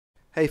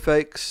Hey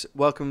folks,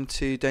 welcome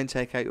to Don't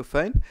Take Out Your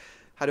Phone.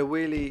 Had a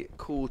really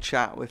cool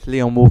chat with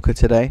Leon Walker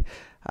today.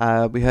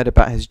 We heard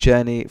about his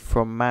journey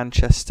from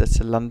Manchester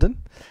to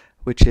London,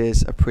 which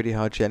is a pretty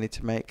hard journey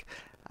to make,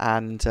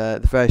 and the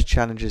various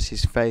challenges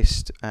he's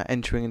faced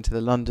entering into the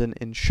London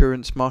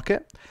insurance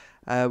market.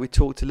 We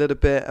talked a little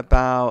bit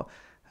about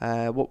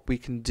what we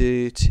can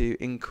do to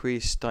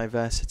increase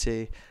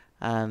diversity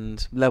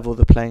and level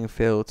the playing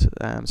field,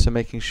 so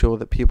making sure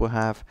that people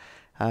have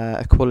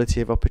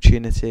equality of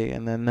opportunity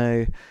and there are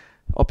no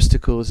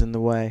obstacles in the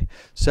way.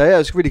 So yeah, it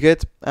was really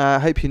good. I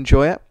hope you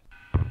enjoy it.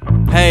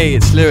 Hey,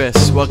 it's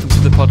Lewis. Welcome to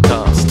the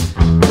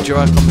podcast. Enjoy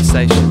our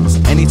conversations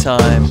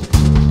anytime,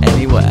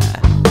 anywhere.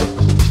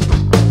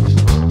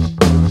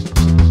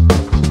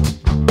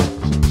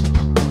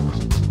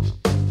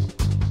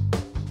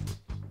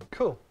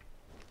 Cool.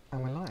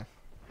 And we're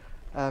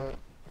live.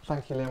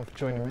 Thank you, Leon, for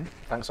joining me.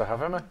 Thanks for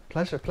having me.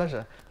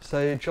 Pleasure.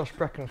 So Josh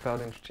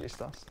Breckenfeld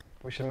introduced us.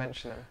 We should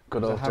mention him.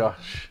 Good old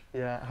Josh.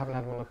 Yeah, I haven't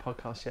had him on the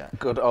podcast yet.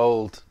 Good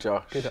old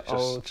Josh. Just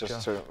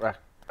Josh. To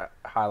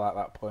highlight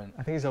that point.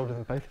 I think he's older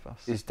than both of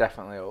us. He's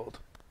definitely old.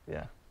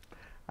 Yeah.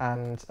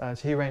 And so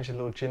he arranged a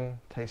little gin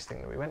tasting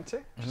that we went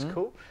to, which is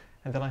cool.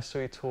 And then I saw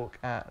you talk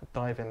at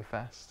Dive-In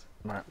Fest,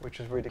 which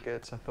was really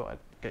good, so I thought I'd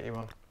get you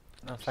on.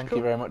 Oh, thank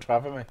you very much for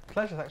having me.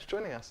 Pleasure, thanks for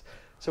joining us.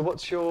 So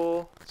what's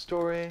your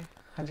story?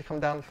 How did you come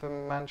down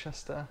from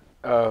Manchester?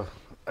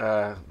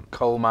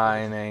 Coal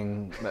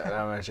mining. No,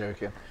 I'm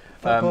joking.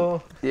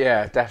 Football?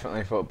 Yeah,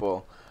 definitely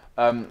football.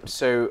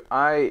 So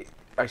I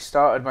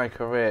started my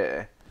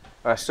career.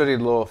 I studied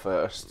law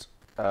first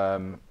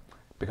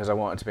because I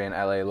wanted to be in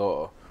LA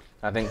law.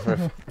 I think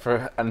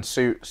and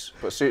Suits,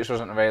 but Suits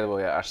wasn't available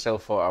yet. I still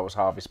thought I was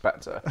Harvey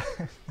Specter,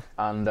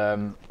 and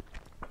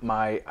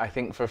I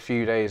think for a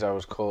few days I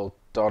was called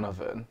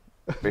Donovan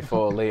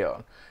before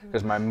Leon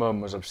because my mum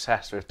was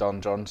obsessed with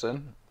Don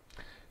Johnson.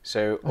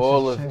 So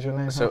all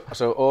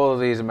of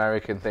these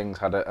American things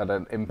had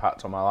an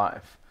impact on my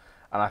life,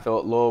 and I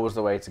thought law was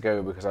the way to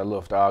go because I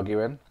loved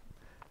arguing.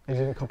 You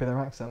didn't copy their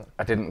accent?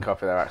 I didn't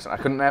copy their accent. I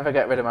couldn't ever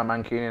get rid of my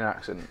Mancunian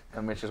accent,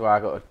 and which is why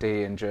I got a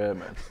D in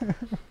German.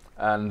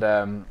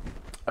 And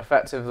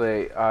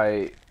effectively,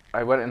 I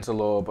went into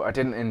law, but I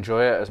didn't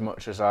enjoy it as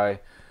much as I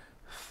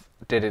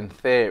did in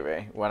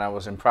theory when I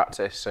was in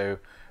practice. So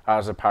I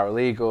was a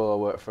paralegal. I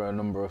worked for a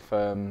number of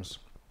firms.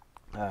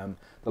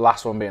 The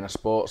last one being a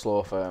sports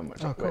law firm,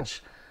 which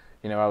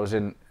I was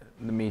in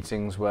the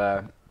meetings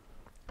where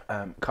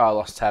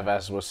Carlos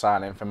Tevez was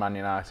signing for Man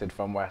United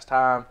from West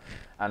Ham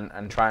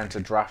and trying to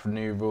draft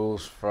new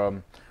rules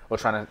trying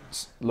to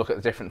look at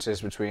the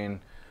differences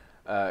between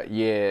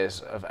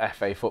years of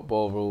FA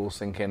football rules,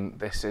 thinking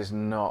this is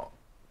not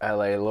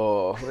LA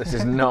law, this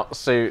is not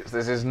Suits,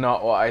 this is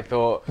not what I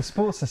thought. The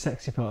sport's a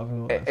sexy part of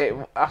law.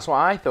 That's what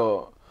I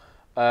thought.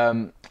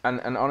 And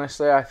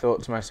honestly, I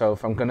thought to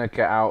myself, I'm going to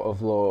get out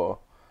of law,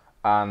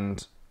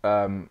 and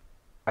I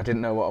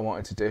didn't know what I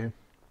wanted to do.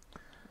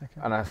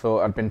 Okay. And I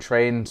thought I'd been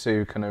trained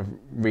to kind of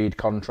read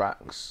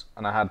contracts,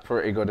 and I had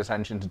pretty good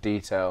attention to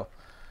detail.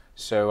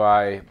 So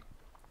I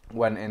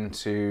went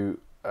into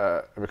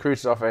a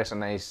recruiter's office,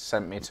 and they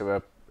sent me to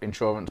an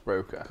insurance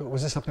broker. Cool.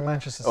 Was this up in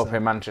Manchester? Up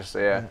in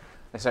Manchester, yeah.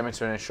 They sent me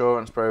to an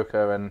insurance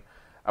broker, and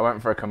I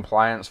went for a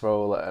compliance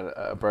role at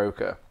a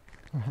broker.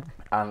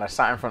 And I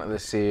sat in front of the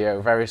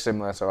CEO, very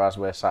similar to as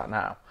we're sat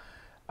now.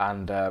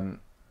 And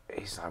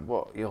he's like,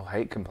 "What? You'll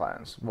hate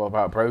compliance. What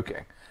about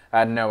broking?" I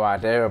had no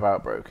idea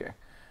about broking.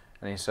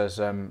 And he says,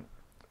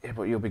 "Yeah,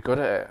 but you'll be good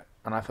at it."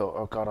 And I thought,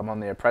 "Oh God, I'm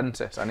on The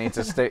Apprentice. I need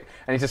to stick.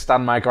 I need to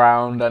stand my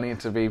ground. I need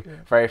to be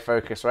very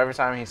focused." So every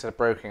time he said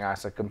broking, I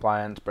said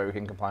compliance,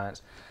 broking,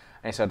 compliance.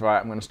 And he said, "Right,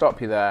 I'm going to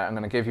stop you there. I'm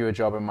going to give you a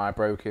job in my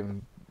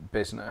broking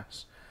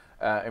business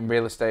in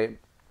real estate."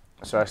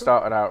 So I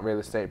started out real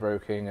estate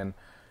broking, and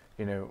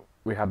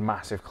we had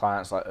massive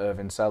clients like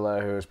Irving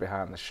Seller, who was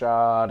behind the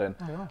Shard, and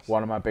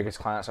one of my biggest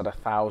clients had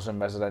 1,000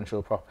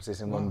 residential properties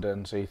in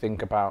London. So you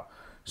think about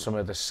some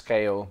of the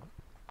scale,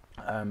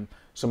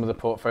 some of the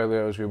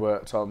portfolios we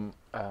worked on,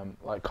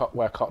 like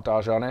where Cote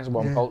d'Argent is,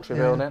 one poultry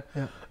building.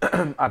 Yeah.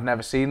 I'd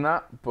never seen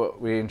that,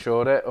 but we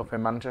insured it up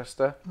in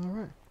Manchester.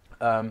 All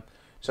right.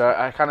 So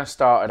I kind of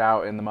started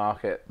out in the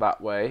market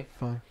that way.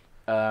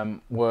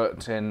 Fine.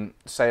 Worked in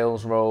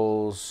sales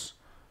roles,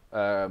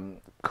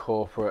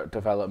 corporate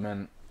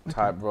development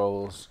type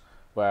roles,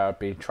 where I'd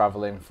be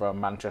travelling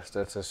from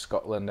Manchester to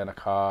Scotland in a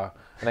car.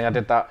 I think I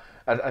did that.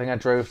 I think I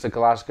drove to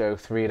Glasgow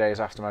 3 days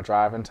after my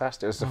driving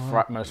test. It was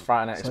the most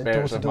frightening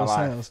experience of my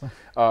life. Sales.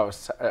 Oh,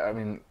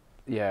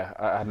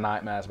 I had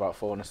nightmares about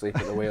falling asleep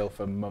at the wheel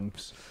for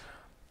months.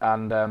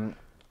 And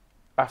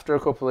after a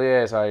couple of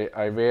years,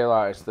 I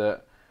realised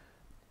that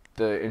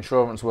the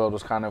insurance world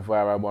was kind of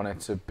where I wanted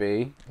to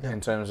be in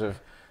terms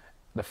of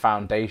the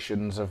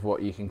foundations of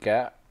what you can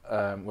get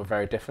were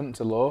very different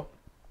to law.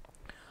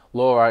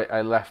 Law,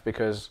 I left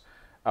because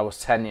I was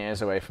 10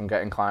 years away from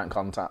getting client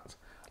contact.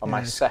 On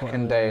my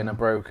second day in a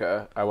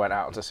broker, I went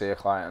out to see a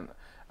client,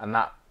 and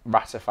that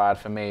ratified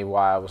for me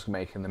why I was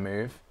making the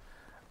move.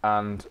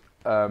 And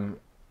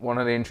one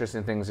of the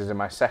interesting things is in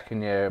my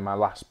second year, my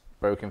last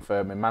broken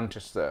firm in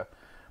Manchester,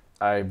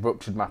 I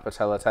ruptured my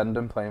patella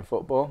tendon playing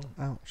football.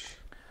 Ouch.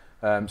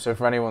 So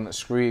for anyone that's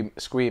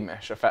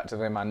squeamish,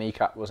 effectively my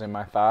kneecap was in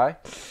my thigh.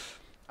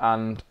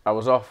 And I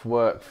was off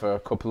work for a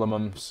couple of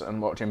months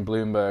and watching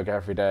Bloomberg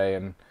every day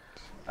and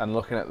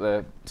looking at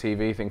the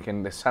TV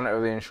thinking the centre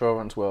of the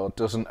insurance world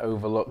doesn't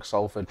overlook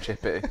Salford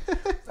Chippy.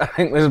 I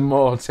think there's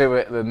more to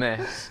it than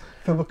this.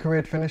 Football career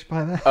had finished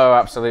by then? Oh,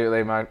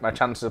 absolutely. My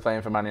chances of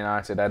playing for Man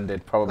United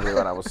ended probably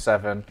when I was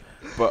 7,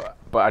 but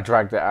I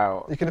dragged it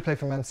out. You could have played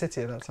for Man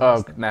City at that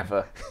time. Oh,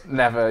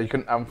 never. You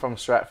couldn't. I'm from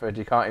Stretford.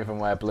 You can't even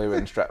wear blue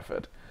in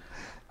Stretford.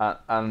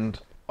 And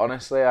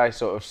honestly, I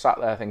sort of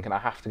sat there thinking, I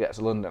have to get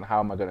to London. How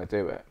am I going to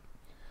do it?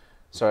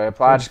 So I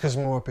applied. Just because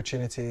more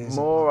opportunities.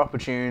 More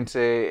opportunity.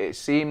 It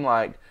seemed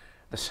like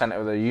the centre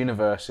of the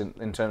universe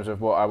in terms of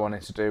what I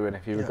wanted to do. And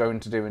if you were going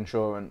to do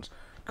insurance,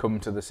 come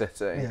to the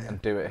city and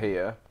do it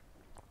here.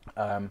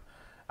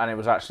 And it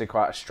was actually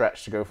quite a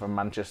stretch to go from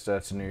Manchester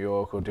to New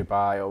York or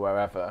Dubai or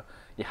wherever.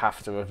 You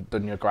have to have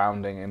done your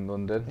grounding in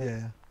London.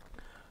 Yeah.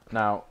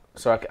 Now,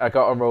 so I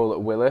got a role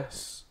at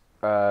Willis,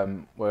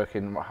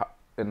 working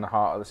in the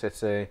heart of the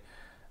city.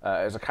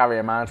 It was a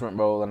carrier management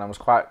role, and I was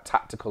quite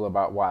tactical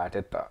about why I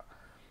did that.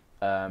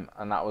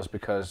 And that was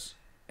because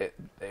it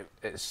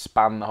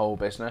spanned the whole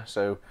business.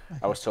 So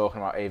I was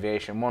talking about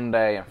aviation one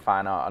day and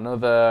fine art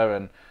another,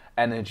 and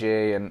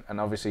energy, and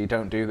obviously you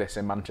don't do this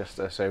in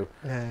Manchester. So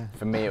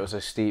for me, it was a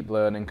steep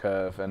learning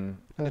curve. And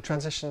the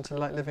transition to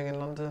like living in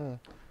London?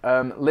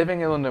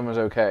 Living in London was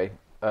okay.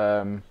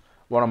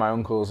 One of my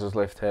uncles has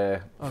lived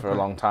here for a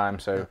long time,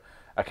 so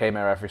I came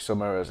here every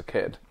summer as a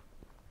kid.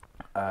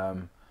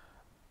 But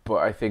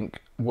I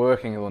think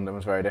working in London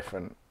was very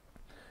different.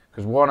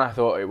 Because one, I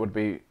thought it would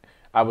be...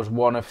 I was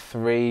one of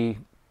 3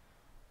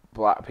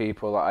 black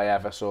people that I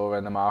ever saw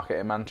in the market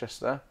in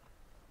Manchester.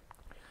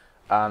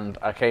 And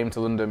I came to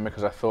London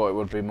because I thought it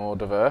would be more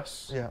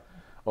diverse. Yeah.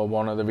 Or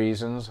one of the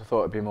reasons I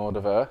thought it'd be more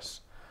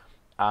diverse.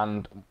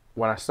 And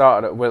when I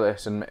started at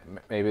Willis, and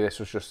maybe this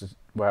was just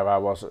where I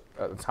was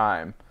at the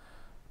time,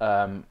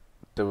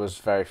 there was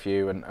very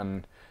few,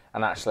 and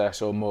actually I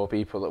saw more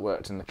people that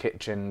worked in the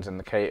kitchens and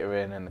the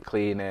catering and the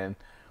cleaning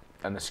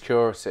and the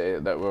security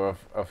that were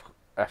of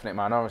ethnic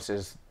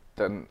minorities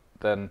than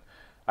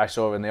I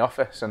saw in the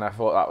office, and I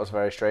thought that was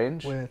very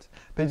strange. Weird.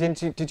 But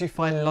did you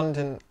find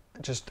London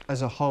just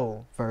as a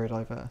whole very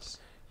diverse?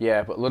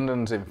 Yeah, but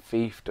London's in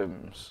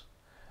fiefdoms.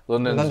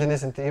 London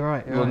isn't. You're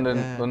right.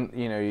 London,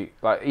 you know,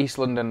 like East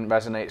London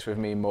resonates with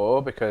me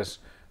more because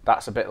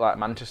that's a bit like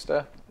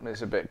Manchester.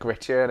 It's a bit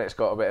grittier and it's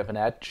got a bit of an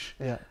edge.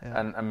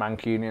 And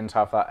Mancunians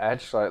have that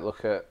edge. Like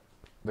look at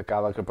the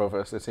Gallagher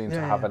brothers; they seem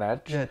to have an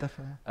edge. Yeah,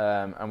 definitely.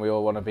 And we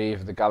all want to be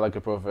either the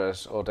Gallagher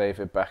brothers or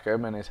David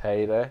Beckham in his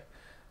heyday.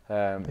 He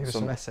was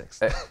from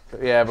Essex.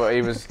 Yeah, but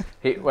he was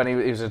when he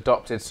was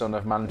adopted son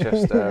of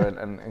Manchester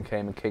and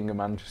came a king of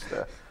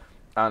Manchester,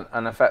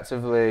 and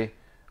effectively,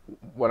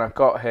 when I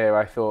got here,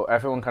 I thought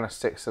everyone kind of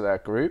sticks to their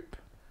group,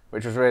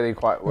 which was really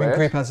quite weird.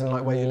 Group as in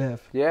like where you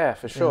live? Yeah,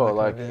 for sure.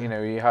 You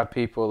know, you had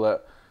people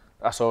that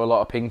I saw a lot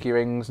of pinky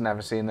rings,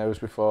 never seen those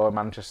before in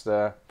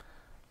Manchester.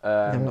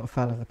 I'm not a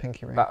fan of the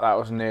pinky ring. That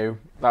was new.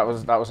 That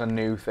was a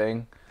new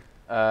thing.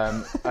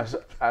 And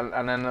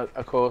then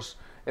of course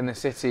in the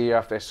city you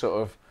have this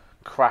sort of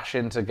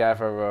crashing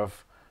together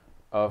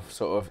of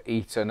sort of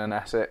Eton and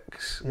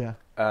Essex. Yeah.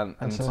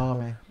 And some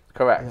army.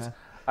 Correct. Yeah.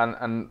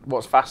 And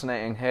what's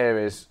fascinating here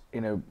is,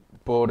 you know,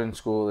 boarding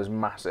school is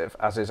massive,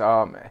 as is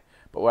army.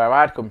 But where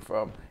I'd come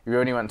from, you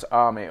only went to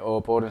army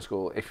or boarding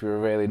school if you were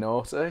really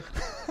naughty.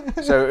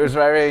 So it was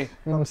very...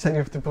 Mum sent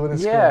you off to boarding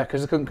school? Yeah,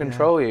 because they couldn't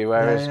control you.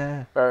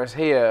 Whereas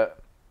here,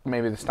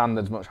 maybe the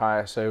standard's much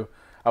higher. So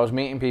I was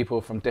meeting people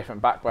from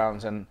different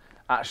backgrounds, and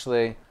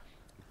actually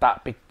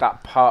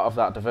that part of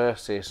that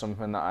diversity is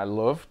something that I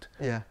loved.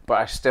 Yeah. But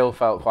I still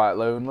felt quite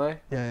lonely.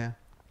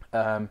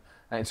 And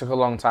it took a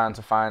long time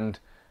to find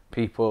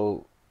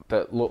people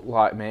that looked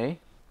like me.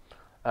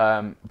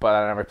 But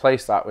then I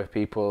replaced that with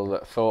people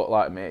that thought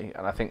like me,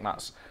 and I think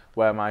that's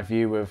where my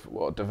view of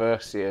what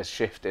diversity has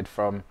shifted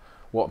from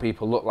what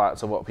people look like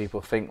to what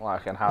people think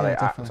like and how they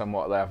act and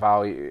what their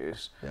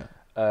values.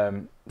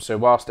 So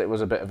whilst it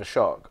was a bit of a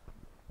shock,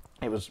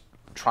 it was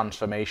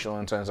transformational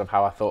in terms of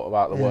how I thought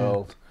about the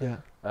world.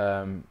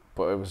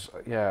 But it was,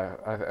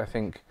 I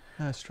think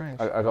strange.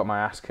 I got my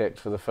ass kicked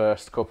for the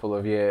first couple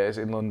of years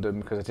in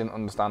London because I didn't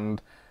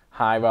understand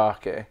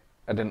hierarchy.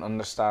 I didn't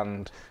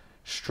understand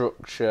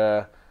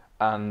structure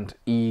and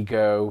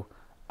ego,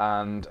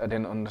 and I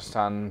didn't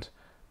understand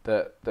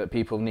that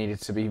people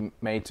needed to be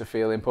made to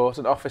feel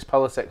important. Office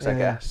politics, I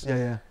guess.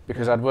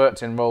 Because I'd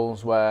worked in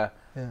roles where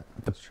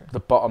the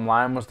bottom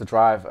line was the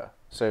driver.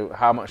 So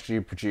how much do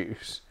you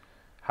produce?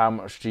 How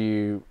much do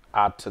you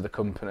add to the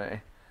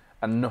company?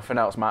 And nothing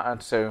else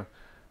mattered. So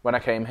when I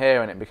came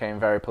here and it became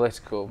very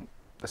political,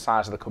 the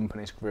size of the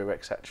companies grew,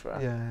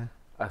 etc.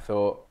 I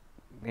thought,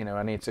 you know,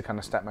 I need to kind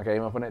of step my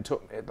game up, and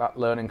that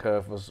learning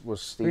curve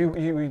was steep.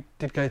 You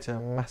did go to a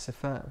massive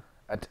firm.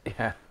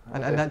 Yeah.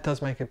 And that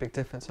does make a big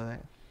difference, I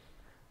think.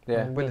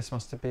 Yeah. And Willis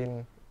must have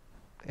been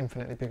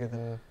infinitely bigger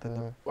than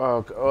them?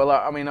 Well,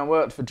 I mean, I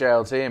worked for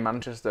JLT in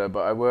Manchester,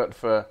 but I worked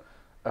for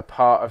a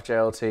part of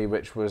JLT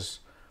which was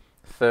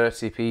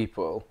 30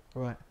 people,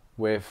 Right.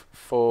 with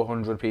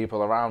 400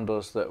 people around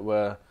us that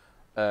were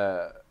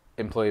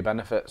employee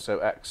benefits, so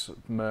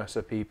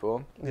ex-Mercer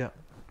people. Yeah.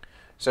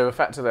 So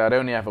effectively, I'd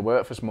only ever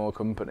worked for small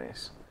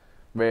companies,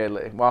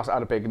 really. Whilst I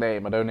had a big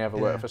name, I'd only ever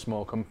worked for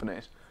small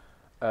companies.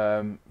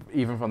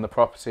 Even from the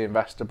property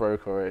investor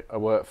broker I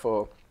worked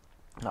for,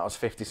 that was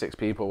 56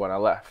 people when I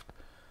left.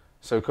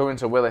 So coming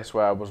to Willis,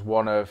 where I was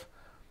one of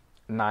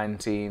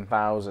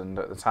 19,000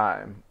 at the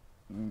time,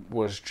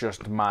 was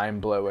just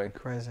mind-blowing.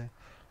 Crazy.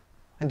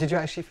 And have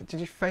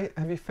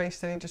you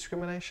faced any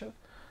discrimination?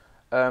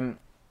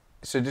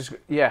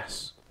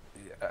 Yes,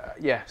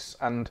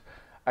 and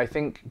I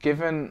think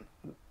given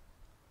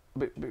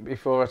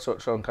before I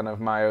touch on kind of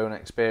my own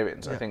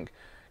experience, I think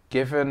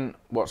given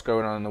what's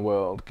going on in the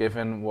world,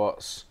 given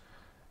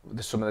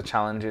some of the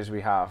challenges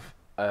we have,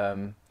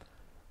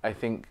 I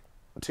think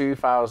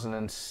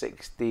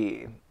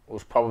 2016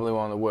 was probably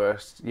one of the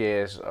worst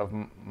years of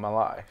my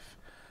life,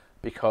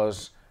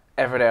 because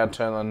every day I'd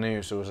turn on the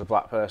news, there was a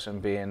black person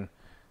being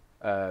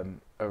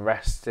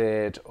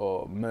arrested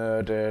or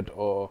murdered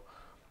or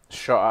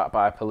shot at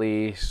by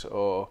police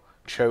or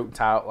choked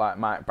out like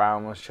Mike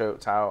Brown was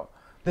choked out.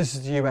 This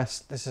is US.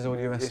 This is all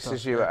US This stuff.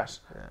 is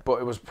US. Yeah.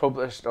 But it was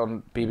published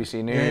on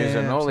BBC News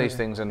and all these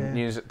things, and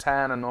News at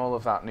 10 and all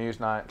of that,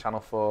 Newsnight,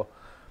 Channel 4.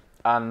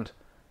 And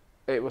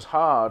it was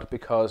hard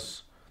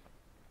because,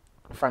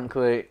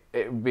 frankly,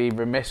 it would be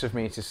remiss of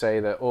me to say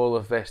that all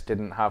of this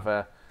didn't have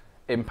an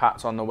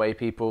impact on the way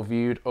people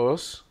viewed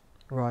us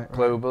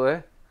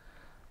globally.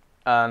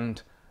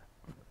 And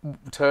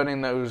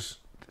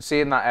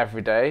seeing that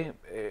every day,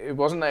 it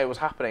wasn't that it was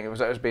happening, it was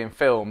that it was being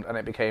filmed and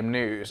it became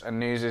news, and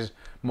news is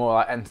more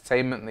like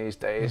entertainment these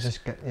days.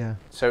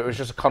 So it was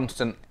just a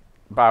constant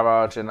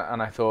barrage, and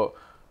I thought,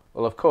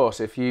 well, of course,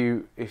 if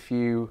you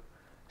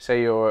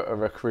say you're a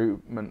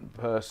recruitment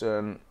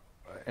person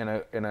in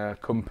a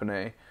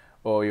company,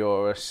 or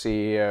you're a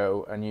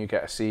CEO and you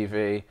get a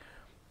CV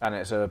and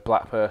it's a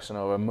black person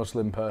or a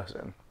Muslim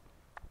person,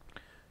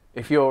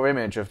 if your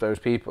image of those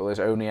people is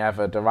only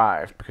ever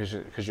derived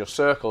because your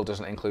circle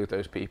doesn't include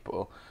those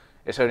people,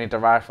 it's only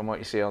derived from what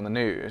you see on the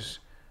news,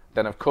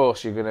 then of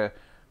course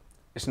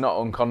it's not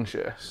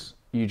unconscious.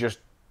 You'd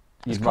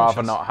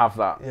rather not have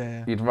that.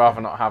 Yeah. You'd rather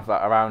not have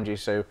that around you.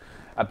 So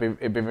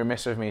it'd be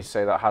remiss of me to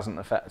say that hasn't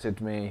affected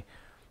me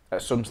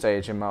at some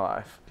stage in my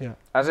life. Yeah.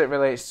 As it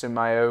relates to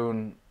my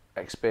own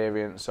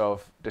experience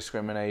of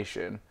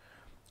discrimination,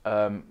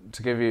 to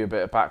give you a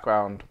bit of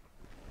background,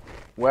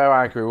 where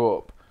I grew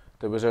up,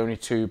 there was only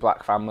 2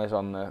 black families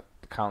on the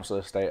council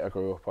estate I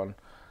grew up on,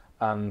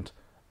 and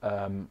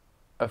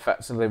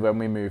effectively when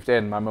we moved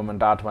in, my mum and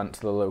dad went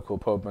to the local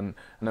pub, and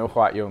they were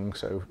quite young,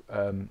 so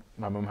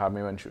my mum had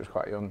me when she was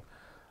quite young,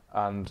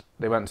 and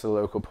they went to the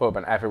local pub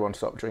and everyone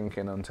stopped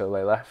drinking until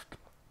they left.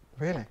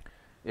 Really?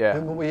 Yeah.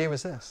 What year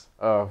was this?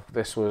 Oh,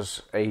 this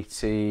was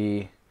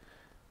 87,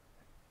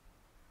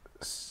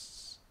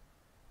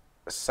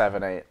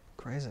 8.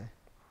 Crazy.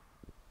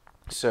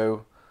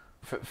 So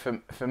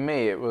for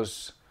me, it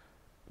was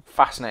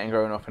fascinating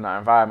growing up in that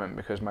environment,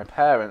 because my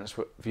parents'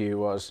 view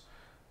was,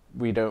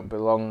 we don't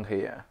belong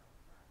here.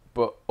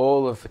 But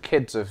all of the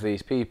kids of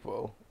these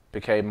people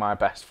became my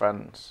best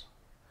friends.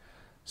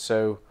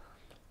 So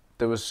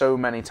there was so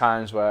many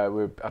times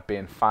where I'd be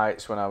in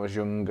fights when I was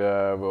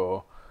younger,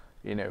 or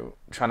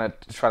trying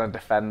to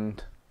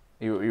defend.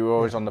 You were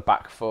always on the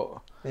back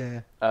foot.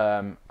 Yeah.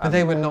 But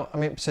they were not. I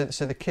mean, so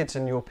the kids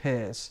and your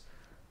peers,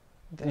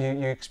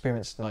 you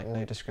experienced like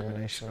no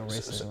discrimination or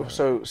racism.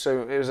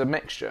 So it was a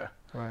mixture.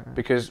 Right.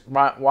 Because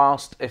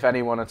whilst if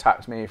anyone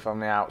attacked me from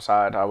the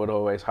outside, I would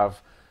always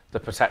have the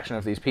protection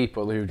of these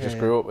people who just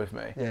grew up with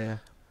me. Yeah.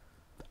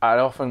 I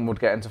often would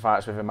get into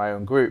fights within my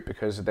own group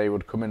because they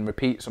would come and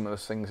repeat some of the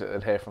things that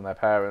they'd hear from their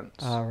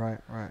parents. Oh, right.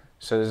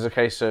 So there's a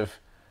case of,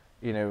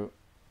 I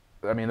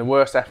mean, the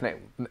worst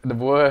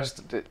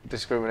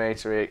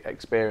discriminatory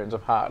experience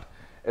I've had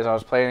is I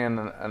was playing in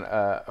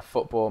a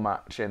football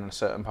match in a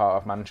certain part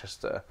of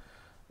Manchester.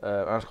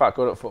 I was quite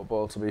good at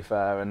football, to be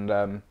fair, and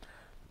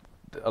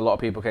a lot of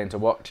people came to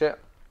watch it.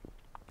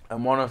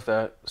 And one of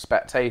the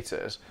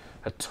spectators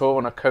had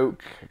torn a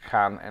Coke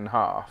can in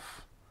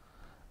half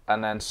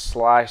and then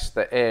sliced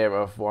the ear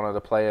of one of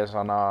the players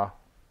on our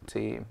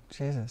team.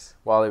 Jesus.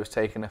 While he was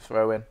taking a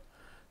throw in.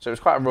 So it was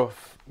quite a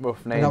rough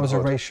neighbourhood. And that was a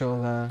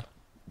racial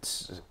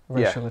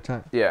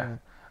attack. Yeah.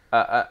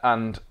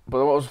 But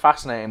what was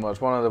fascinating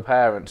was one of the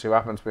parents, who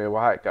happened to be a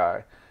white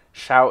guy,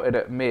 shouted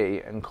at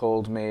me and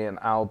called me an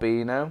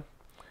albino,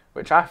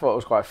 which I thought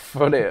was quite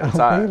funny at the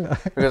time,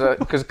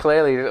 because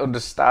clearly he didn't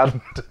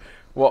understand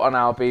what an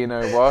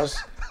albino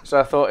was. So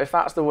I thought, if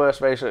that's the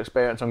worst racial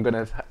experience I'm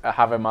going to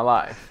have in my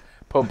life,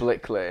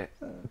 publicly,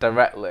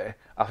 directly,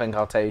 I think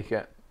I'll take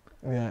it.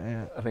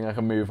 Yeah. I think I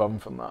can move on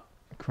from that.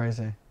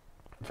 Crazy.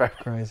 Very,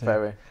 crazy.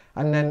 Very.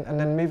 And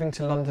then moving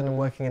to London and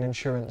working in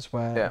insurance,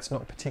 where it's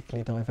not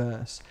particularly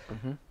diverse.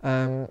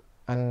 Mm-hmm.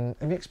 And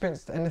have you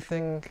experienced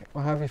anything,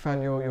 or how have you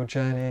found your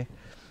journey,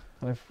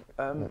 kind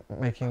of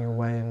making your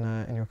way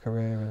in your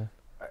career?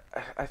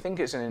 And I think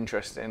it's an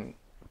interesting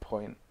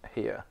point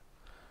here,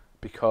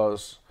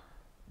 because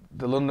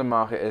the London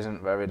market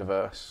isn't very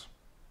diverse,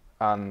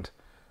 and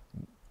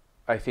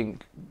I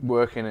think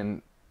working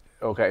in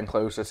or getting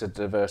closer to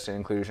diversity and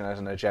inclusion as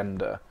an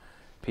agenda,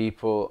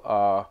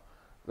 the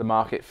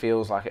market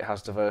feels like it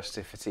has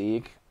diversity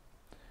fatigue,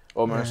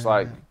 almost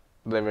like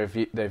they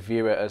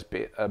view it as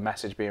a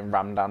message being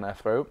rammed down their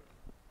throat,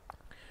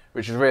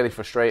 which is really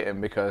frustrating,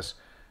 because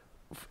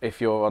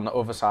if you're on the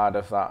other side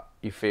of that,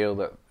 you feel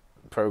that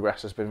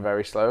progress has been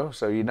very slow,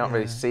 so you're not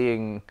really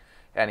seeing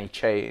any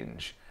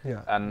change.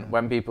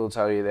 When people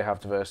tell you they have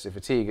diversity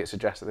fatigue, it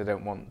suggests that they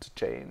don't want to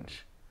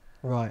change.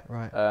 Right.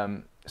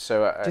 Do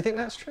you think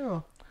that's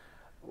true?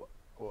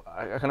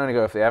 I can only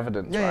go off the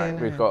evidence, right?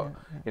 We've got,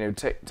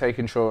 take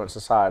insurance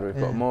aside, we've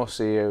got more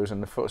CEOs in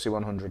the FTSE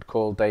 100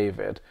 called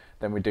David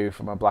than we do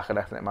from a black and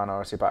ethnic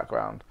minority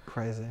background.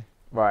 Crazy.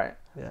 Right.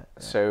 Yeah.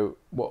 So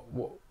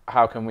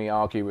how can we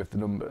argue with the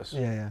numbers?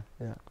 Yeah.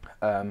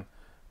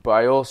 But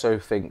I also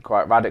think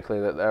quite radically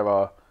that there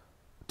are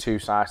two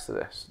sides to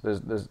this.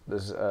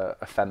 There's a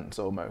fence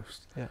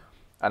almost. Yeah.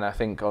 And I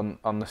think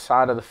on the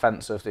side of the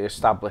fence of the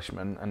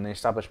establishment, and the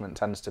establishment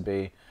tends to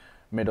be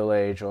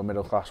middle-aged or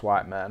middle-class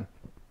white men,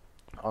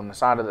 on the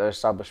side of the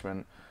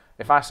establishment,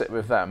 if I sit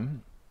with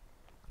them,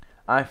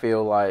 I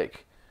feel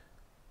like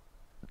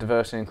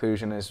diversity and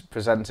inclusion is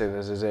presented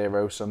as a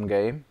zero-sum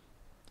game.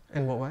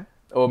 In what way?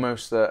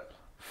 Almost that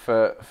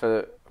for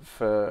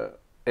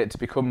it to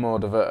become more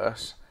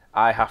diverse,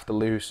 I have to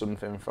lose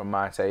something from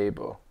my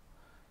table.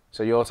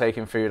 So you're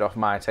taking food off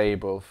my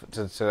table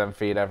to then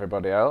feed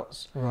everybody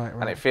else. Right.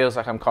 And it feels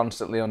like I'm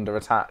constantly under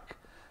attack.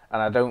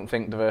 And I don't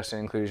think diversity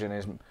and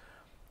inclusion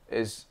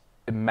is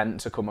meant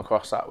to come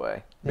across that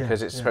way,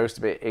 because it's supposed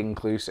to be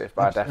inclusive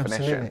by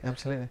definition.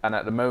 Absolutely. And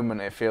at the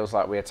moment it feels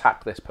like we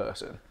attack this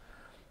person.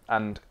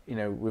 And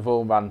we've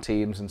all run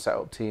teams and set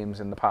up teams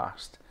in the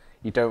past.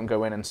 You don't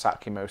go in and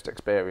sack your most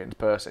experienced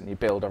person. You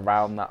build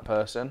around that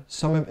person.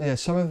 Some of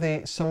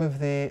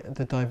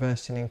the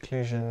diversity and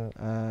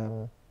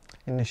inclusion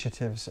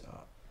initiatives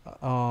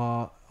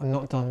are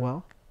not done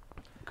well.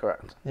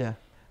 Correct. Yeah,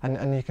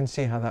 and you can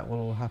see how that will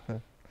all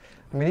happen.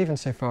 I mean, even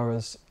so far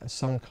as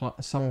some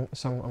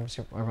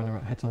obviously I run a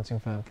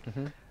headhunting firm.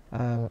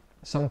 Mm-hmm.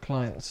 Some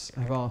clients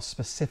have asked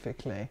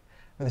specifically,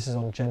 and this is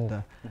on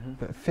gender,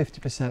 but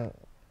 50%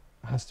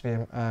 has to be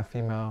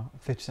female,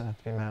 50% has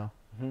to be male.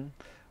 Mm-hmm.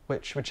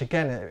 Which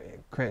again,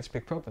 it creates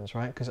big problems,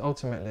 right? Because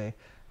ultimately,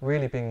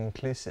 really being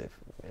inclusive,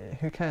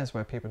 who cares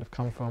where people have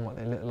come from, what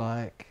they look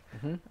like,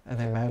 are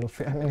they male or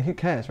female? I mean, who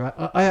cares, right?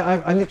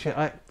 I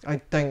literally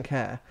don't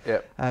care.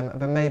 Yep.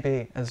 But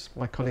maybe, as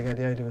my colleague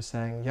Odioda was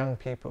saying, young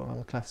people,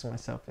 I'm classing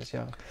myself as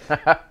young,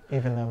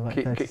 even though I'm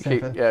like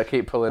 37.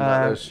 Keep pulling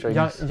those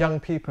strings. Young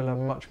people are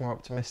much more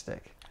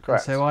optimistic.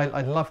 Correct. And so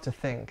I'd love to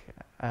think,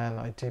 and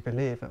I do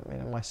believe,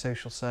 my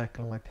social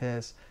circle, my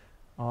peers,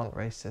 aren't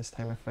racist,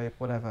 homophobe,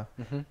 whatever.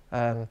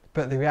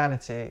 But the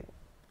reality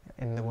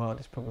in the world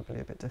is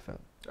probably a bit different.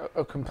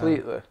 Oh,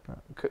 completely.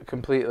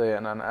 Completely,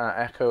 and I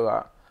echo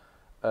that.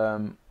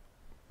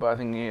 But I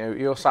think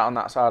you're sat on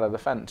that side of the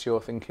fence. You're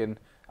thinking,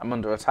 I'm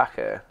under attack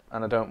here,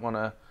 and I don't want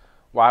to.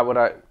 Why would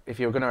I? If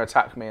you're going to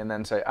attack me and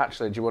then say,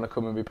 actually, do you want to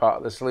come and be part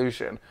of the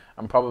solution?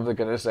 I'm probably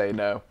going to say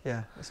no.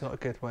 Yeah, it's not a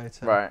good way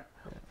to. Right.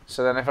 Yeah.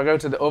 So then, if I go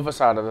to the other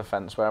side of the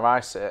fence where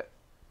I sit,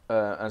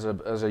 as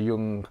a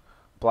young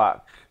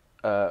black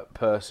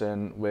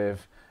person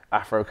with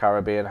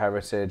Afro-Caribbean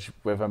heritage,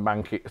 with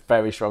a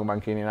very strong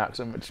Mancunian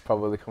accent, which is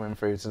probably coming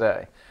through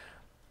today,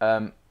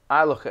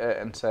 I look at it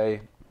and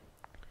say,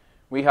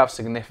 we have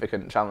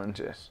significant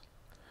challenges.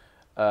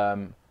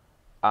 And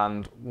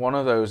one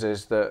of those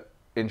is that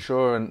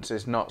insurance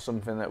is not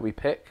something that we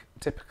pick,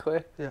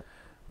 typically. Yeah.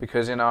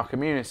 Because in our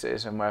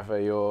communities, and whether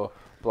you're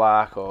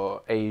black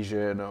or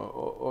Asian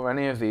or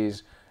any of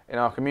these, in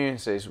our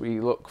communities, we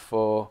look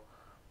for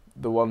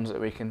the ones that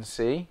we can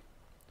see.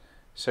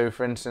 So,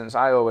 for instance,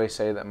 I always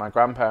say that my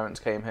grandparents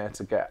came here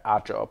to get a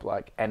job,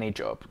 like any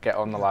job, get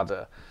on the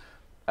ladder.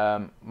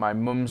 My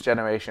mum's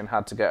generation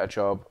had to get a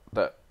job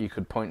that you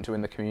could point to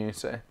in the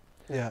community.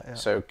 Yeah.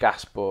 So,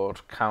 gas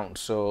board,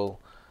 council,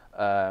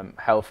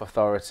 health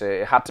authority.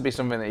 It had to be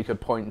something that you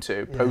could point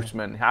to. Yeah.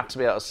 Postman, you had to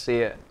be able to see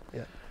it.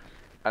 Yeah.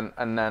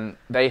 And then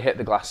they hit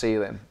the glass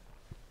ceiling.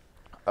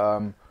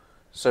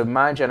 So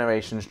my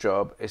generation's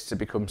job is to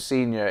become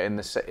senior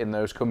in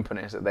those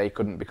companies that they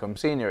couldn't become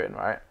senior in,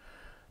 right?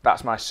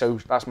 That's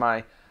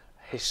my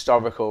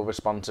historical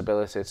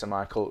responsibility to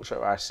my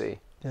culture, I see.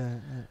 Yeah.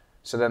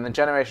 So then the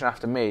generation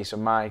after me, so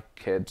my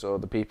kids or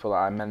the people that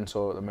I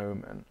mentor at the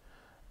moment,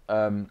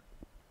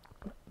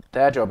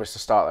 their job is to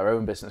start their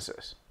own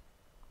businesses.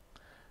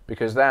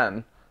 Because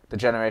then the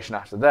generation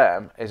after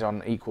them is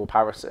on equal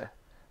parity.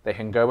 They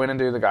can go in and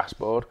do the gas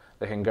board,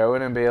 they can go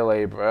in and be a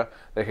labourer,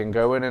 they can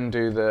go in and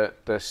do the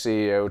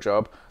CEO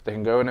job, they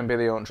can go in and be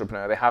the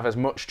entrepreneur. They have as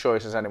much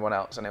choice as anyone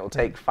else, and it will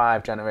take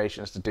 5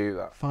 generations to do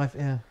that. 5,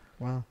 yeah,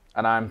 wow.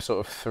 and I'm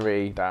sort of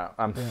 3 down.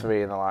 I'm Yeah.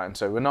 3 in the line,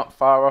 so we're not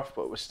far off,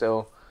 but we're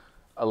still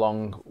a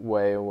long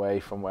way away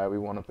from where we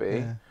want to be.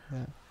 Yeah,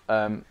 yeah.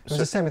 It was So,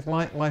 the same with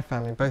my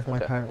family. Both my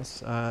Okay.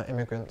 parents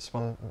immigrants.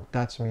 One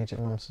dad's from Egypt,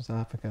 mum's from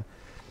South Africa.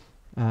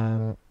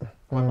 My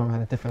mum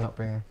had a different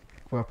upbringing.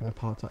 Grew up in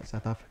apartheid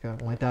South Africa.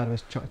 My dad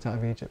was chucked out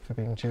of Egypt for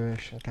being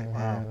Jewish and came here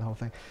Wow. and the whole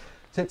thing.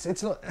 So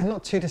it's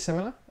not too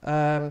dissimilar.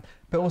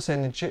 But also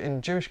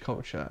in Jewish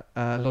culture,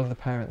 a lot of the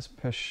parents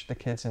push the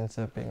kids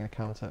into being an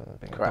accountant and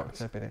being Correct.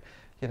 a doctor. Being,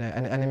 you know,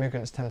 and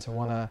immigrants tend to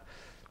want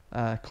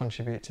to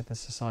contribute to the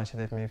society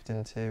they've moved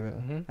into.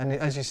 And, and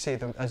as you see,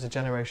 as the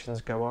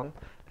generations go on,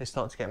 they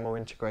start to get more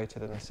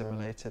integrated and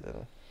assimilated.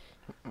 And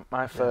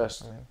my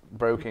first I mean,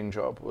 broking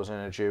job was in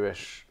a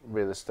Jewish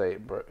real estate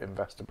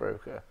investor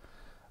broker,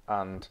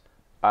 and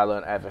I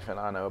learned everything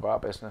I know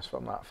about business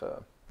from that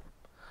firm,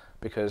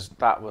 because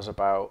that was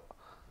about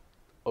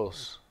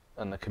us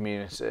and the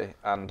community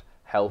and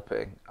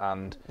helping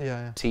and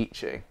yeah.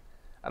 teaching,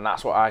 and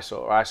that's what I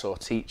saw. I saw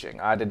teaching.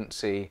 I didn't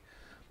see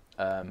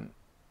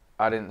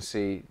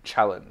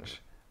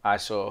challenge. I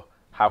saw,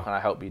 how can I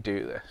help you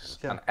do this?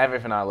 Yeah. And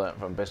everything I learned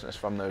from business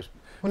from those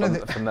Well,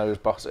 no, from those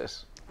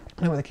bosses.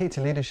 No, the key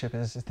to leadership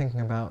is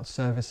thinking about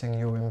servicing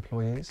your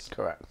employees,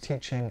 Correct.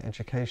 teaching,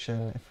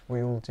 education. If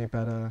we all do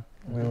better,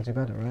 we all do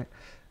better, right?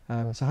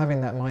 So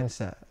having that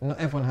mindset, not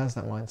everyone has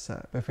that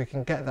mindset, but if we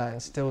can get that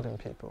instilled in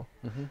people,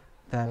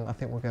 then I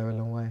think we'll go a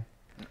long way.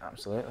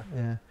 Absolutely.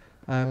 Yeah.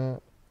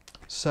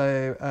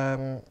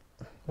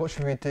 What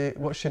should we do?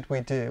 What should we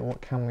do?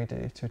 What can we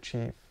do to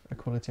achieve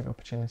equality of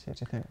opportunity, do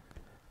you think?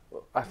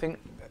 Well,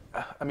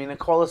 I mean,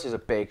 equality is a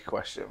big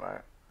question,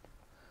 right?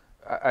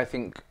 I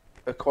think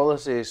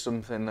equality is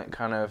something that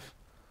kind of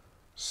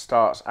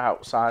starts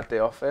outside the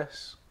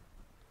office.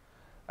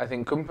 I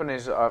think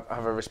companies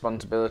have a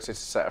responsibility to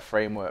set a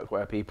framework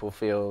where people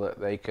feel that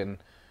they can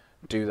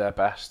do their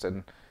best,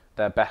 and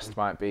their best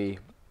might be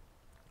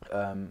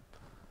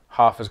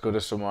half as good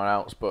as someone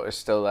else, but it's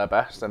still their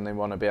best, and they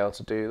want to be able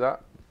to do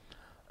that.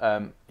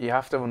 You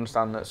have to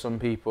understand that some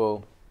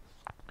people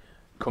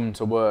come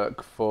to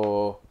work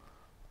for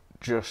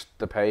just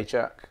the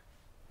paycheck,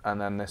 and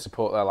then they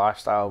support their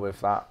lifestyle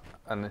with that,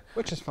 and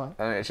Which is fine.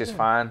 it's just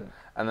fine.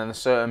 And then there's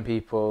certain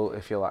people,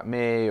 if you're like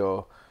me,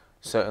 or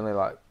certainly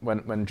like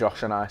when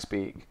Josh and I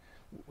speak,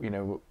 you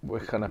know, we're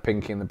kind of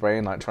pinky in the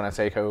brain, like trying to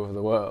take over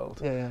the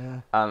world.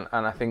 Yeah. And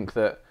I think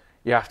that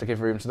you have to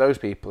give room to those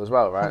people as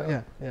well,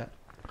 right? Yeah.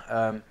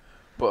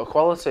 But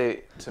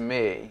equality to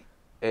me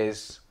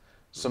is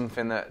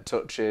something that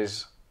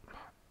touches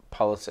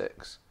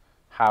politics,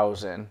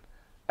 housing,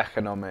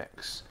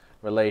 economics,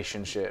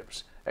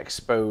 relationships,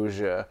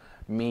 exposure,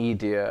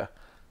 media,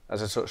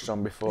 as I touched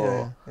on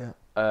before.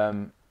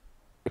 Yeah.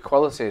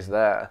 Equality is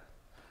there,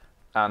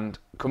 and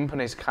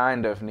companies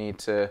kind of need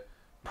to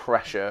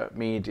pressure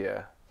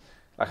media.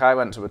 Like, I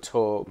went to a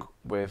talk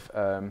with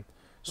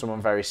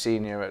someone very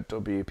senior at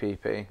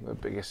WPP, the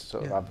biggest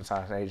sort of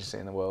advertising agency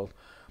in the world,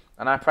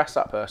 and I pressed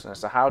that person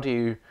as to how do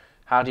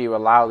you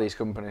allow these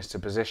companies to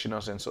position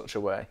us in such a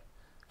way,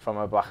 from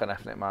a black and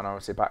ethnic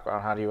minority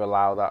background? How do you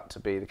allow that to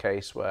be the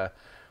case where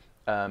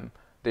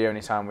the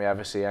only time we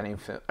ever see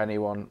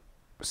anyone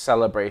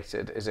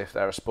celebrated is if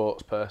they're a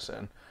sports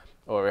person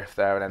or if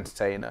they're an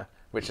entertainer,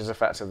 which is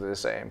effectively the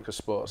same, because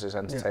sports is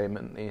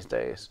entertainment these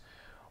days.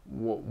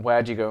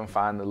 Where do you go and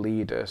find the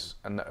leaders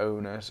and the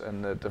owners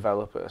and the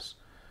developers,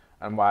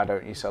 and why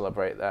don't you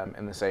celebrate them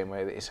in the same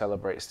way that you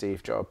celebrate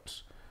Steve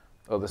Jobs,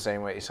 or the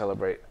same way you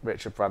celebrate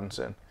Richard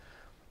Branson?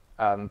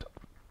 And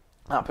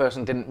that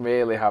person didn't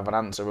really have an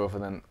answer other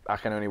than, I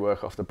can only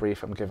work off the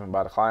brief I'm given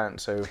by the client.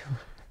 So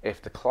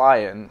if the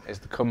client is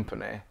the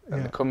company,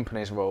 and the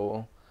company's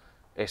role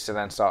is to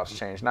then start to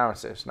change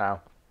narratives.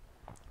 Now,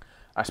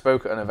 I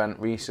spoke at an event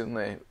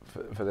recently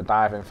for the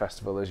diving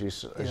festival, as you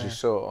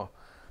saw,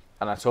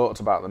 and I talked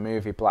about the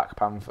movie Black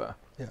Panther.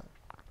 Yeah.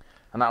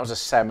 And that was a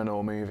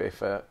seminal movie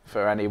for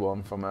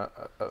anyone from a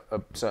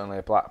certainly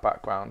a black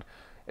background.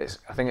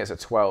 I think it's a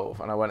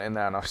 12, and I went in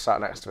there and I sat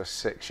next to a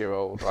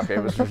 6-year-old. Like,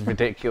 it was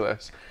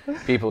ridiculous.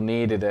 People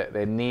needed it.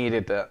 They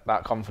needed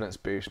that confidence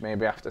boost.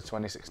 Maybe after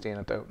 2016,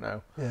 I don't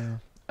know.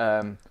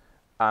 Yeah.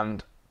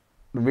 And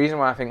the reason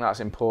why I think that's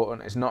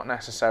important is not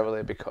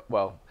necessarily because,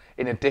 well,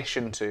 in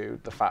addition to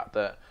the fact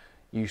that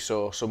you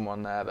saw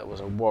someone there that was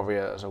a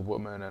warrior as a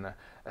woman, and a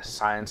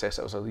scientist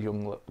that was a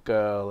young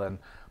girl, and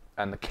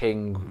the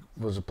king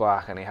was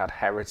black, and he had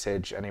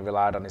heritage, and he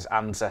relied on his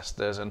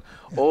ancestors, and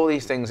all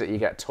these things that you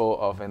get taught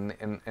of in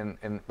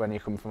when you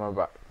come from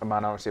a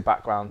minority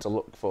background to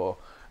look for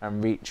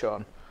and reach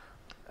on.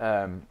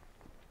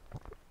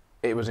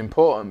 It was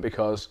important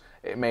because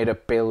it made $1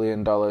 billion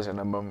in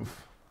a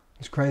month.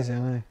 It's crazy, I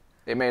know.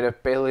 It made $1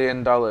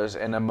 billion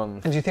in a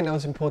month. And do you think that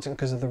was important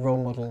because of the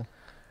role model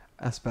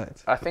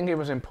aspect? I think it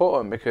was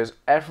important because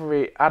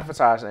every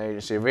advertising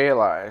agency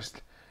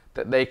realised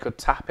that they could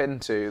tap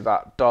into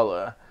that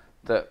dollar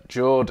that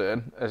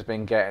Jordan has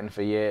been getting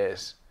for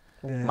years.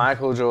 Yeah.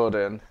 Michael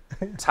Jordan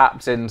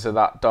tapped into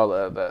that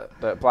dollar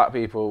that black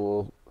people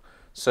will,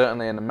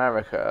 certainly in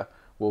America,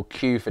 will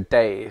queue for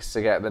days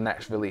to get the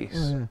next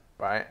release,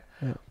 right?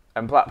 Yeah.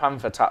 And Black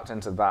Panther tapped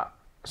into that.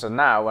 So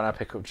now when I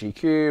pick up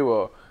GQ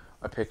or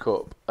I pick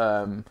up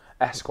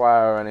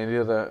Esquire or any of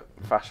the other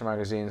fashion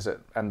magazines that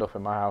end up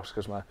in my house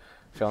because my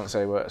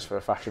fiance works for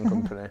a fashion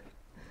company,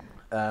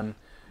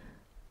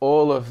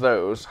 all of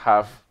those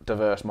have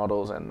diverse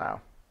models in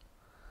now.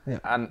 Yeah.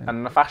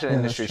 And the fashion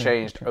industry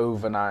changed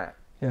overnight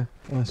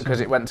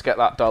because it went to get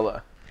that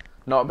dollar.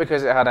 Not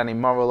because it had any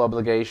moral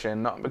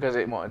obligation, not because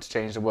it wanted to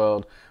change the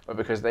world, but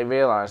because they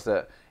realised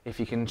that if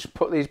you can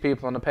put these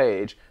people on a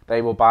page,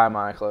 they will buy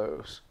my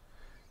clothes.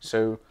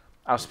 So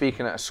I was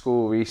speaking at a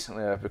school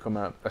recently. I've become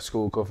a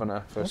school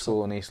governor for a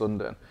school in East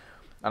London.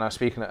 And I was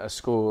speaking at a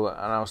school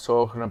and I was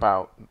talking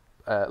about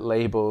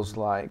labels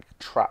like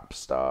Trap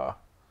Star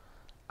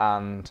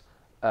and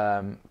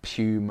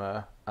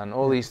Puma and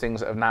all these things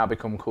that have now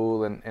become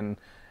cool in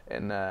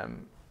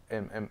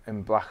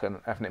black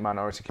and ethnic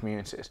minority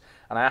communities.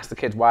 And I asked the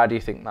kids, why do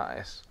you think that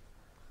is?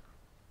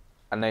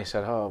 And they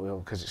said, oh, well,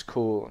 because it's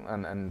cool.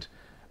 And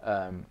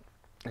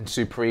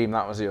Supreme,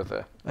 that was the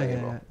other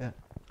label. Yeah.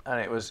 And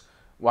it was,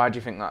 why do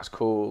you think that's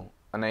cool?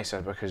 And they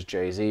said, because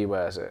Jay-Z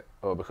wears it,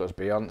 or because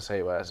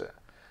Beyonce wears it.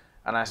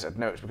 And I said,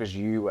 no, it's because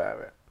you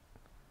wear it.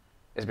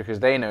 It's because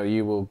they know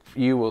you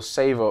will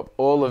save up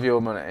all of your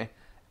money,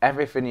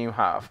 everything you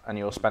have, and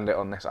you'll spend it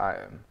on this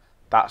item.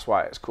 That's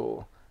why it's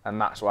cool, and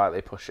that's why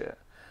they push it.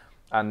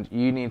 And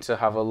you need to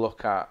have a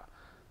look at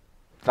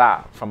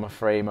that from a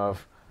frame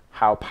of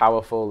how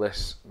powerful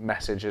this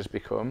message has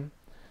become,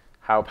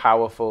 how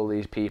powerful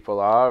these people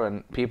are,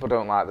 and people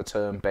don't like the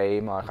term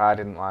BAME, like I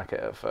didn't like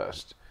it at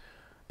first.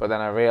 But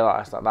then I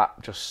realised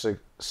that just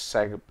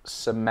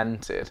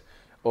cemented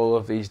all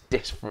of these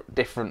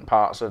different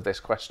parts of this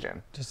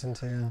question just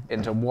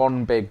into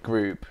one big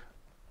group,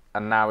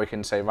 and now we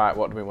can say, right,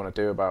 what do we want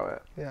to do about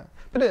it? Yeah,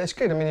 but it's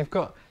good. I mean, I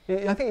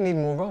think you need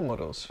more role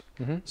models.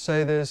 Mm-hmm.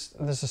 So there's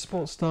the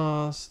sports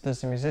stars,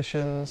 there's the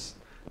musicians.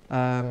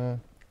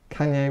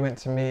 Kanye went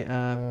to meet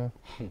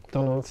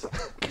Donald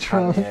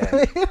Trump.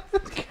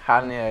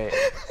 Kanye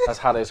has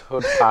had his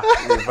hood pass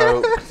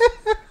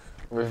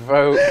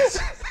revoked.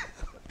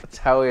 I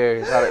tell you,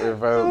 he's had it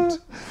revoked.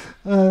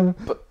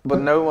 But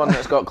no one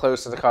that's got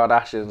close to the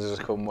Kardashians has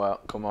come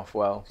off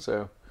well.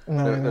 So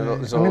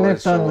there's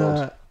always they've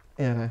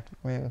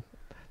done.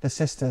 The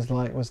sisters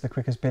was the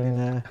quickest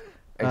billionaire.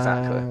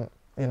 Exactly.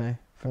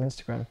 From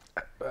Instagram,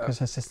 because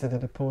her sister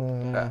did a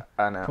porn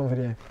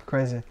video.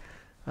 Crazy.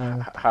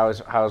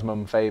 How's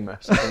mum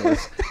famous? I think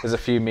there's a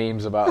few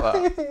memes about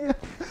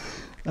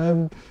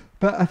that.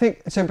 But I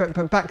think so.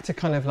 But back to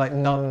kind of like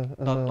non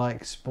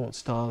like sports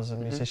stars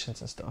and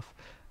musicians and stuff.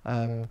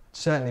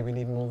 Certainly, we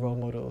need more role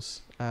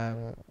models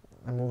and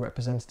more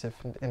representative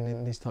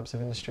in these types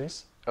of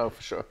industries. Oh,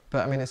 for sure.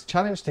 But I mean, it's a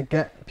challenge to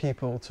get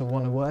people to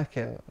want to work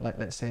in, like,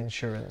 let's say,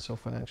 insurance or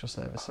financial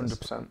services.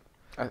 100%.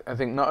 I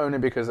think not only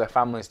because their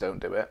families don't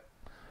do it,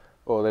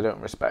 or they don't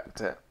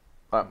respect it.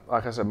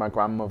 Like I said, my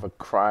grandmother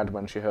cried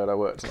when she heard I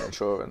worked in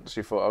insurance.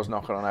 She thought I was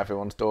knocking on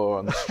everyone's door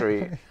on the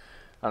street.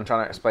 I'm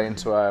trying to explain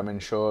to her I'm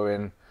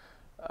insuring.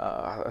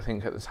 I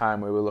think at the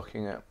time we were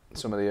looking at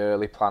some of the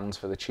early plans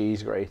for the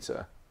cheese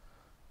grater.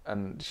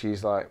 And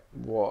she's like,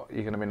 what,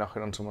 you're going to be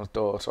knocking on someone's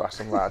door to ask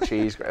them about a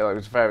cheese grater? It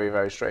was very,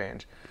 very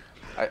strange.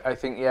 I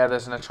think,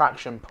 there's an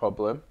attraction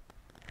problem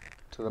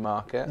to the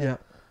market. Yeah.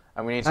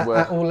 And we need to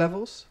work... At all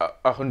levels?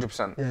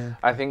 100%. Yeah.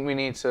 I think we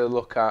need to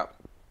look at...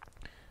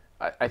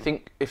 I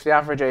think if the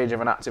average age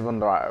of an active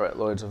underwriter at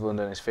Lloyd's of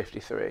London is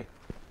 53,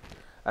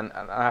 and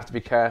I have to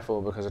be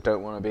careful because I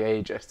don't want to be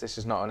ageist, this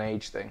is not an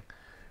age thing,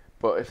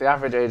 but if the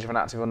average age of an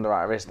active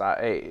underwriter is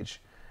that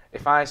age,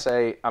 if I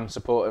say I'm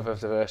supportive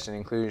of diversity and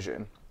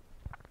inclusion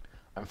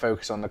and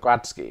focus on the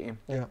grad scheme,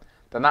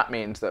 then that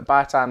means that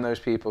by the time those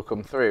people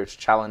come through to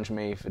challenge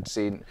me for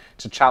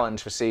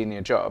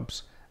senior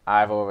jobs,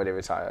 I've already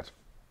retired.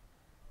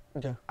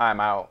 Yeah. I'm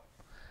out.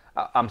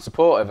 I'm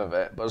supportive of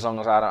it, but as long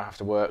as I don't have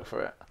to work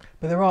for it.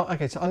 But there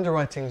are, so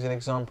underwriting is an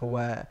example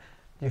where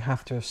you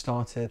have to have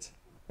started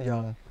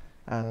young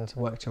and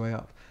worked your way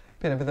up.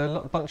 But there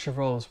are a bunch of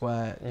roles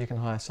where you can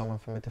hire someone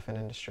from a different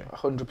industry.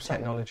 100%.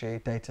 Technology,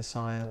 data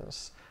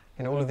science,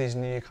 all of these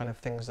new kind of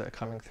things that are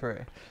coming through.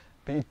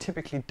 But you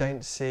typically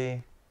don't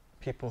see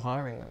people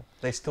hiring them.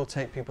 They still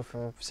take people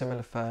from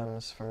similar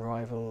firms, from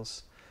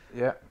rivals.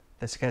 Yeah.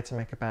 They're scared to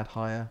make a bad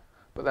hire.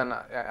 But then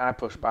I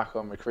push back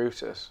on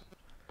recruiters.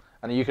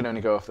 And you can only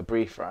go off the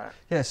brief, right?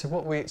 Yeah. So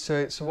what we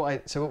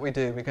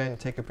do, we go and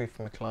take a brief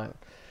from a client.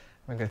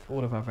 We go through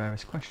all of our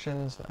various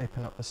questions,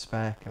 open up the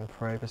spec, and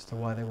probe as to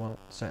why they want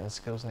certain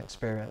skills and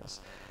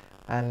experience.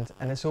 And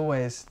it's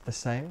always the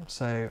same.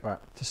 So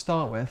to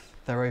start with,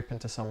 they're open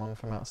to someone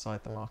from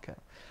outside the market.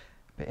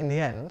 But in the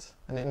end,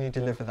 and then you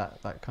deliver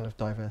that kind of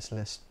diverse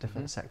list,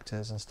 different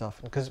sectors and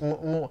stuff. Because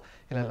more,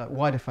 like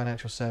wider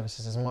financial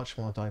services is much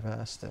more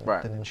diverse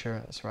than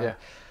insurance, right? Yeah.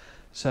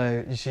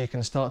 So you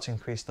can start to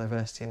increase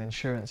diversity in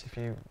insurance if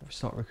you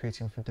start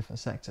recruiting from different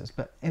sectors.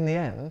 But in the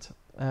end,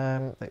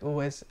 they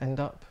always end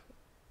up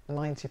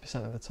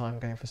 90% of the time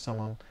going for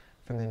someone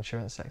from the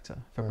insurance sector,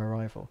 from a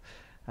rival.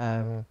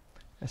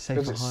 a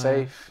safer Because it's hire.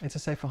 safe. It's a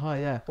safer hire,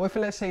 yeah. Well, if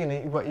let's say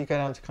you go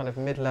down to kind of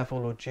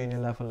mid-level or junior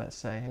level, let's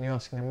say, and you're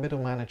asking a middle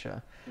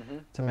manager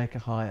to make a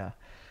hire.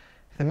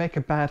 If they make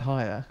a bad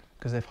hire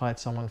because they've hired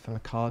someone from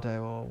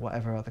Ocado or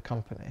whatever other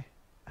company,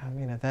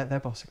 their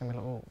boss are going to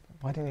be like, well,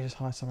 why didn't you just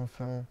hire someone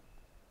from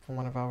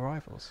one of our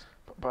rivals?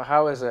 But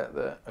how is it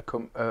that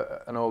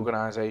an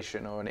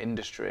organisation or an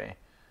industry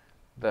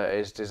that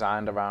is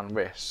designed around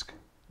risk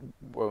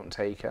won't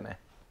take any?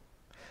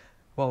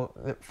 Well,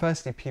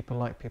 firstly, people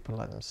like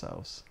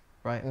themselves,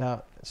 right?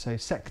 Now, so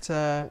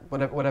sector,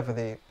 whatever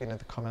the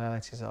the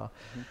commonalities are.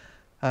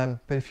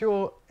 But if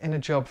you're in a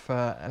job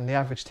and the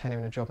average tenure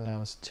in a job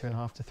now is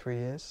 2.5 to 3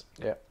 years,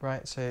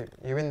 right? So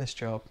you're in this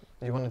job,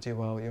 you want to do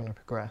well, you want to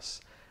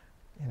progress.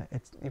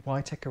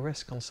 Why take a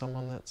risk on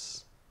someone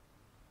that's,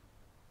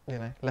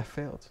 left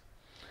field?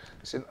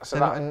 So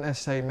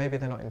Maybe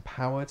they're not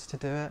empowered to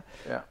do it.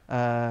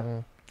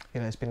 Yeah.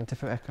 It's been a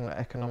different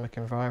economic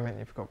environment.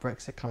 You've got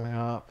Brexit coming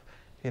up.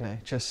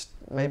 Just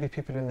maybe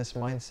people are in this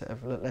mindset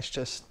of, look, let's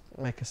just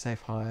make a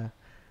safe hire.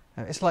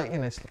 It's like,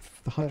 it's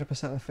the 100%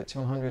 of the FTSE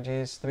 100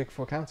 use the big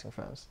four accounting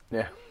firms.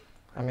 Yeah.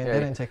 I mean, they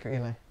don't take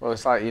it, Well,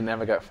 it's like you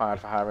never get fired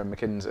for hiring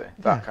McKinsey.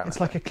 That kind it's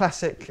of like thing. a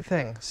classic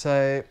thing.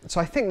 So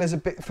I think there's a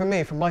bit, for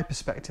me, from my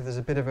perspective, there's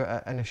a bit of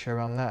an issue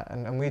around that.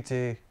 And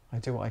I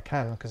do what I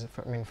can because,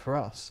 for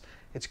us,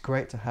 it's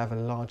great to have a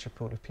larger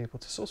pool of people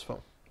to source from.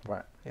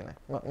 Right.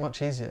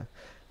 Much easier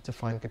to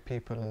find good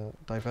people and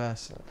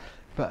diverse.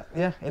 But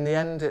yeah, in the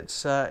end,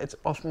 it's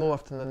more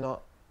often than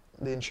not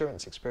the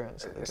insurance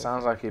experience. It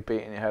sounds like you're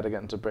beating your head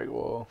against a brick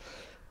wall.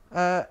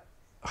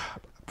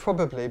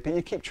 Probably, but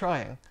you keep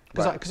trying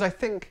because I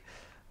think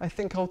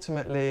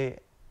ultimately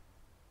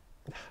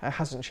it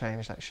hasn't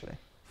changed actually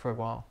for a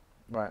while.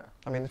 Right.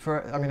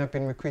 I've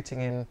been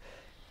recruiting in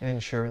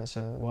insurance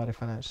and wider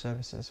financial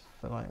services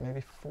for like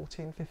maybe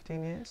 14,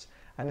 15 years,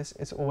 and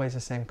it's always the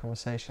same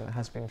conversation. It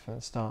has been from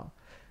the start.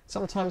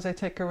 Sometimes they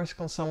take a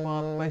risk on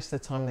someone, most of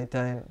the time they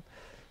don't,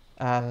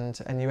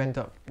 and you end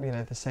up,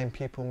 the same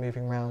people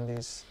moving around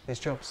these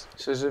jobs.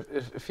 So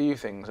there's a few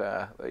things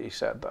there that you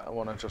said that I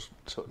want to just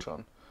touch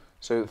on.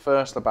 So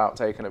first, about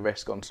taking a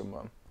risk on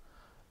someone,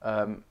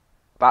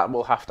 that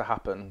will have to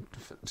happen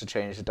to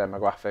change the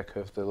demographic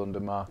of the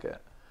London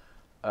market.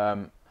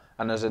 And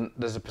there's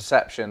a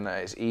perception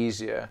that it's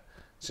easier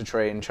to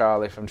train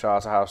Charlie from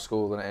Charterhouse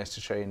School than it is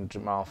to train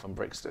Jamal from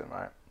Brixton,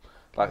 right?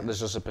 Like, there's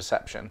just a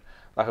perception.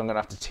 Like, I'm going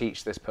to have to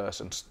teach this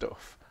person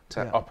stuff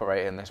to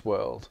operate in this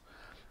world.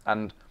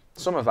 And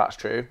some of that's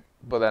true,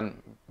 but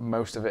then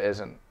most of it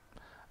isn't.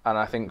 And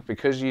I think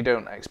because you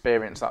don't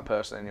experience that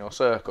person in your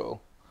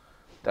circle,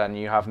 then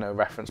you have no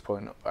reference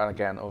point,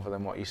 again, other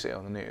than what you see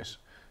on the news.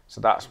 So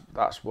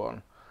that's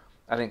one.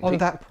 I think on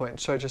that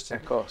point,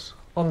 of course.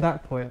 On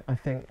that point, I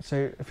think,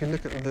 so if you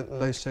look at the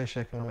low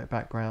socioeconomic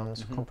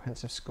backgrounds,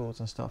 comprehensive schools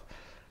and stuff,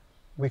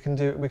 we can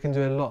do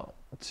a lot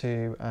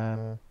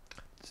to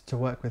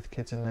work with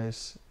kids in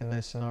those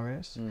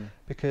scenarios.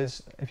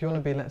 Because if you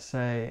want to be, let's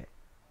say,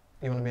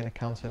 you want to be an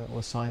accountant or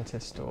a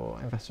scientist or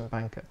investment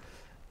banker,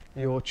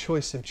 your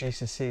choice of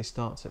GCSE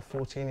starts at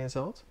 14 years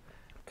old.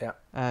 Yeah.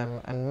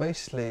 And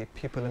mostly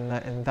people in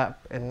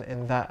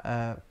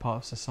that part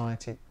of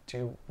society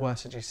do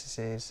worse at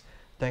GCSEs,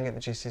 don't get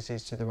the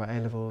GCSEs to the right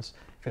A-levels.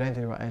 If you don't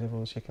do the right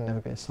A-levels, you can never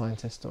be a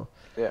scientist.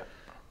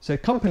 So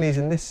companies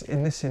in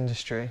this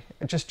industry,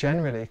 just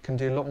generally, can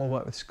do a lot more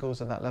work with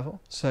schools at that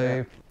level.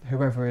 So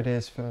whoever it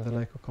is from the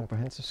local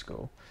comprehensive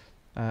school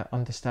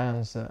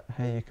understands that,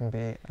 hey, you can be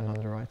an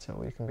underwriter,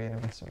 or you can be an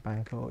investment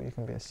banker, or you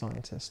can be a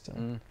scientist.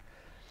 And,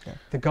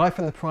 the guy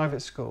from the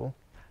private school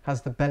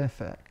has the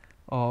benefit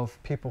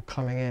of people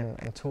coming in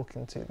and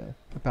talking to them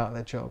about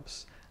their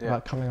jobs,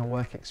 about coming on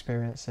work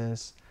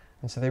experiences,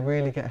 and so they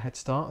really get a head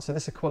start. So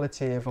this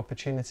equality of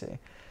opportunity,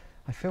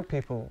 I feel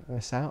people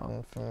miss out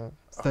on from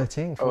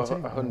 13,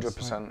 14.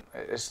 100%.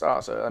 It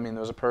starts, there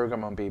was a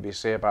programme on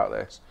BBC about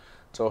this,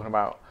 talking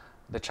about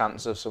the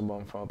chance of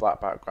someone from a black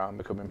background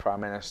becoming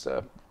Prime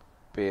Minister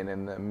being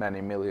in the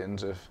many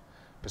millions of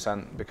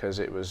percent because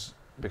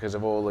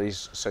of all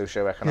these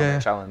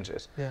socio-economic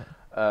challenges.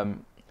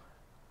 And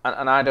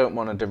I don't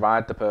want to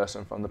divide the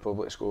person from the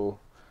public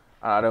school,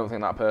 and I don't think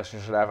that person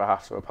should ever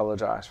have to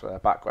apologise for their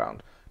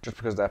background just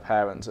because their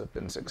parents have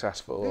been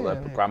successful or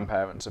their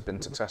grandparents have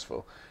been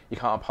successful. You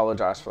can't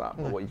apologise for that.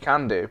 But what you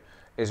can do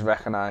is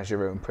recognise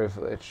your own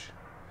privilege.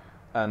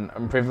 And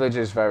privilege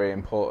is very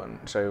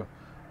important. So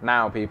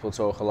now people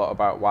talk a lot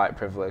about white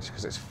privilege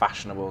because it's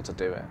fashionable to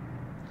do it.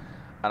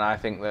 And I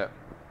think that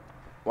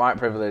white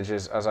privilege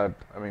is, my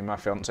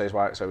fiancée is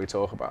white, so we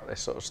talk about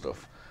this sort of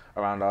stuff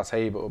around our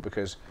table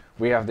because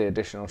we have the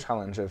additional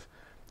challenge of,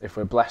 if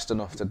we're blessed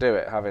enough to do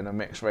it, having a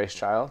mixed race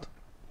child.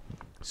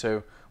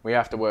 So we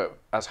have to work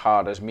as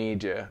hard as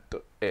media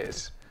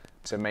is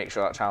to make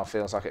sure that child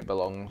feels like it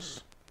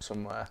belongs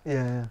somewhere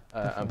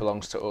and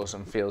belongs to us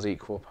and feels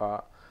equal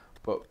part.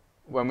 But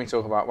when we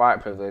talk about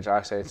white privilege,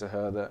 I say to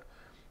her that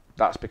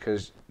that's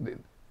because the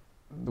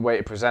way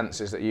it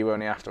presents is that you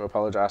only have to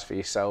apologise for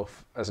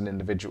yourself as an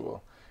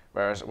individual,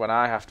 whereas when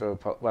I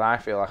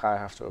feel like I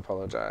have to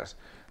apologise,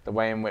 the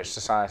way in which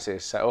society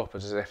is set up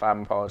is as if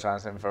I'm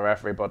apologising for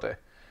everybody.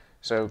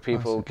 So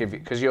people give you,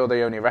 because you're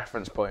the only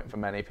reference point for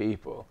many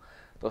people,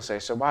 they'll say,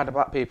 so why do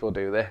black people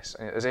do this?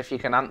 And as if you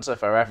can answer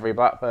for every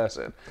black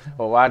person.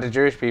 Or why do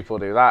Jewish people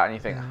do that? And you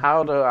think,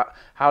 how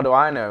do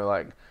I know?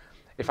 Like,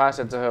 if I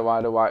said to her,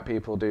 why do white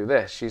people do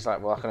this? She's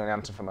like, well, I can only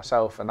answer for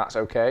myself, and that's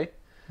okay.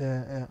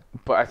 Yeah.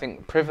 But I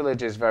think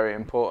privilege is very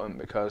important,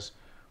 because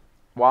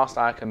whilst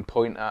I can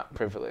point at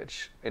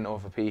privilege in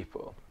other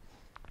people,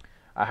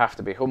 I have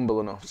to be humble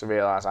enough to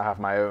realise I have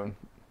my own.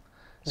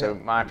 So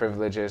my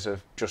privileges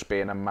of just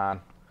being a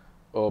man,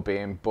 or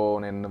being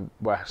born in the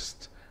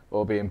West,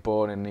 or being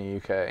born in the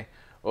UK,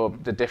 or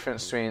the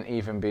difference between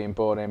even being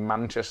born in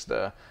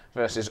Manchester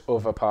versus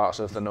other parts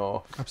of the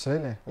North.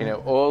 Absolutely. You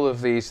know, all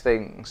of these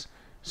things.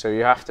 So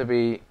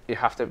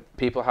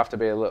people have to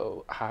be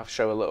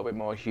show a little bit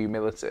more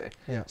humility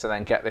to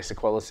then get this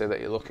equality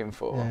that you're looking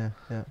for.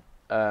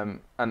 And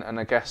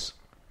I guess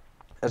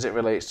as it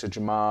relates to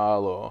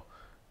Jamal or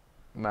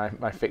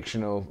my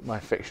fictional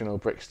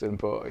Brixton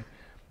boy,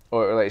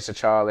 or it relates to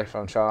Charlie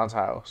from Charles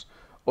House,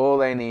 all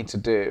they need to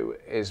do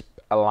is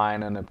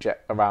align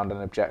around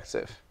an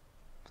objective.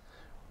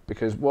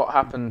 Because what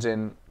happens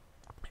in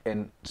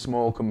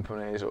small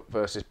companies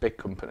versus big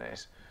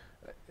companies,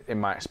 in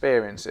my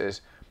experience,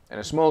 is in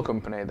a small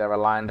company they're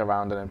aligned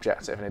around an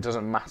objective, and it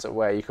doesn't matter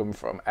where you come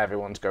from,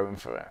 everyone's going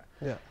for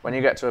it. When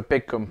you get to a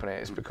big company,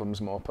 it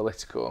becomes more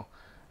political,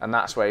 and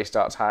that's where you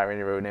start hiring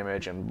your own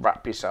image and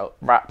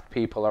wrap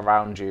people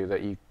around you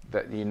that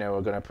you know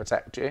are going to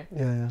protect you.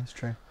 Yeah, that's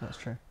true.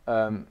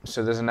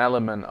 So there's an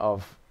element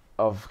of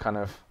kind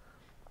of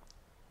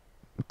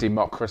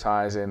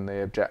democratizing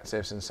the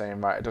objectives and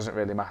saying, right, it doesn't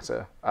really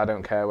matter. I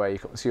don't care where you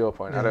come. To your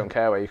point, I don't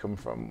care where you come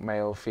from,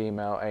 male,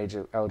 female, age,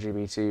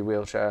 LGBT,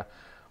 wheelchair,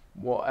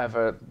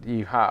 whatever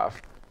you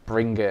have,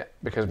 bring it,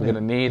 because we're going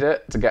to need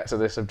it to get to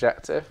this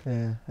objective.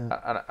 And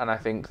I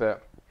think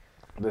that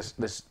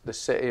the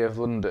City of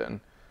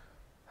London,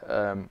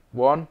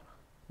 one,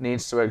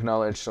 needs to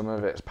acknowledge some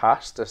of its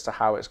past as to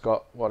how it's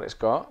got what it's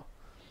got,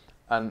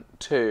 and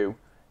two,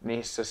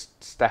 needs to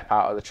step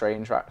out of the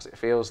train tracks. It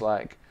feels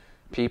like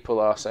people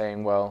are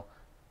saying, well,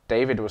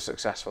 David was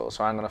successful,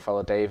 so I'm going to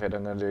follow David,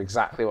 I'm going to do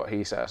exactly what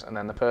he says, and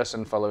then the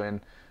person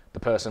following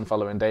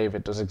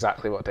David does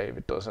exactly what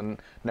David does, and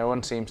no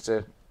one seems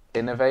to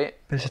innovate.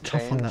 But it's a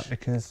tough one, that,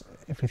 because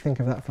if you think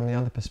of that from the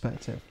other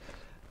perspective,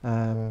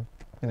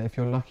 if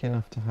you're lucky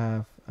enough to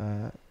have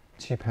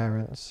two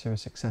parents who are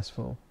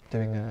successful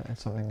doing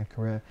a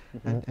career,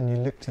 and you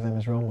look to them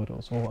as role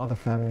models, or other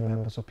family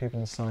members or people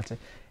in society,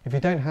 if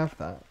you don't have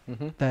that,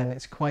 then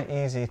it's quite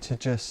easy to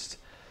just,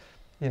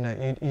 you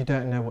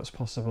don't know what's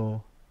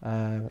possible.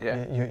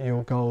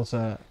 Your goals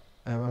are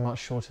much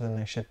shorter than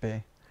they should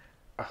be.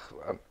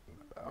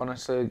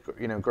 Honestly,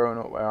 growing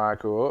up where I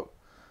grew up,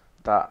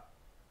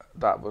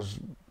 that was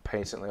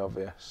patently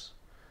obvious.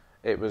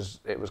 It was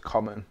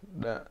common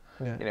that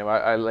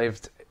I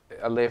lived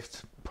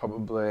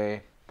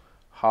probably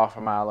half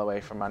a mile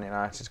away from Man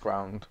United's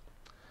ground,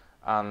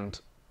 and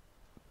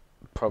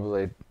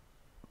probably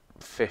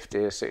 50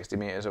 or 60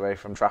 metres away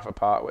from Trafford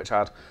Park, which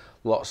had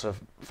lots of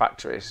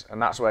factories,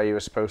 and that's where you were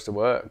supposed to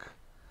work,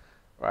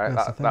 right?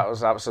 That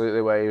was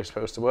absolutely where you were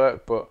supposed to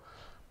work. But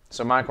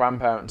so my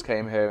grandparents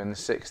came here in the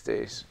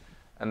 60s,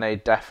 and they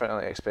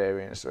definitely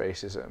experienced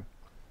racism.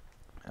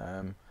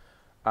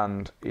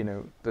 And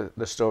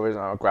the stories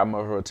that my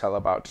grandmother would tell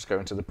about just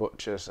going to the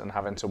butcher's and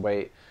having to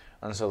wait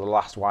until the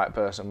last white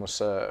person was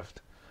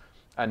served,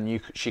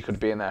 and she could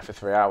be in there for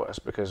 3 hours,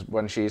 because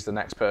when she's the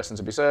next person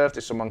to be served,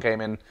 if someone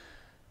came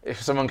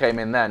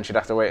in then, she'd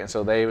have to wait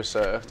until they were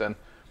served, and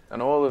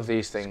all of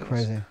these things. It's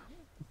crazy.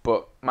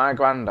 But my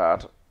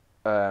granddad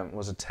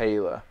was a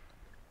tailor,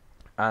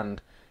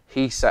 and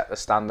he set the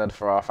standard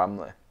for our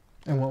family.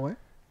 In what way?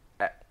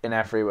 In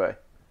every way.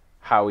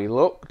 How we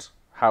looked,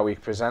 how we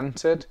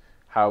presented,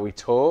 how we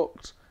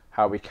talked,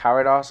 how we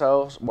carried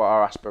ourselves, what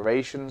our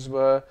aspirations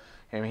were.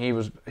 He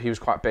was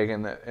quite big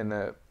in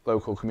the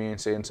local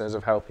community in terms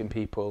of helping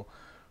people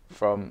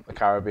from the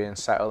Caribbean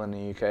settle in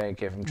the UK,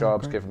 give them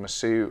jobs, give them a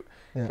suit,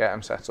 get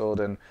them settled.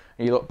 And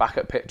you look back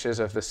at pictures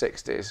of the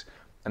 60s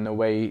and the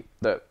way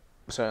that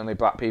certainly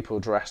black people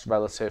dressed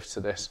relative to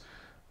this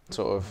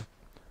sort of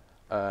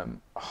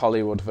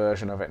Hollywood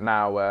version of it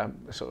now, where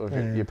sort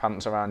of your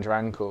pants around your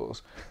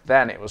ankles.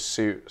 Then it was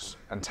suits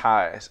and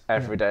ties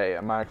every day,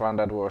 and my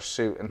granddad wore a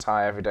suit and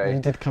tie every day.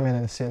 You did come in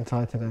a suit and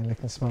tie today,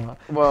 looking smart.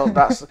 Well,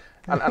 that's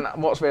and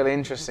what's really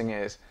interesting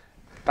is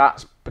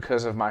that's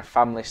because of my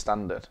family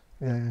standard.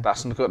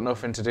 That's got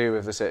nothing to do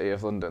with the City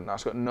of London.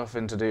 That's got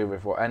nothing to do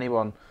with what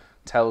anyone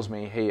tells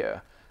me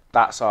here.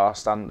 That's our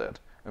standard,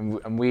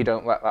 and we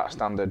don't let that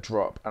standard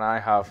drop. And I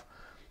have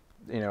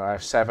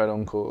 7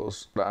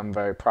 uncles that I'm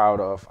very proud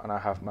of, and I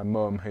have my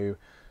mum, who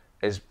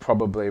is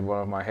probably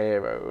one of my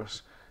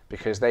heroes,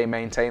 because they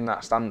maintain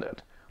that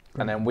standard,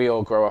 and then we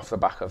all grow off the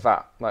back of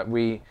that. Like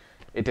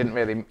it didn't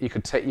really. You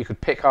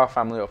could pick our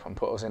family up and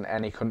put us in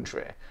any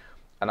country,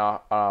 and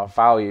our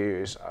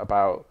values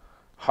about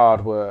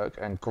hard work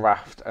and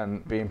graft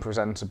and being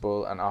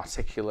presentable and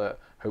articulate,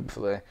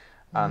 hopefully,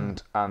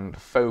 and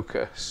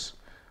focus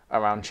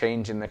around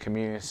changing the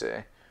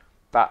community,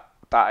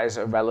 that is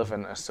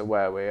irrelevant as to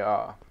where we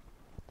are.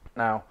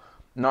 Now,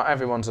 not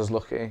everyone's as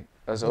lucky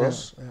as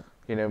us. Yeah.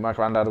 You know, my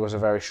granddad was a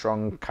very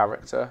strong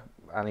character,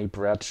 and he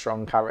bred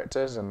strong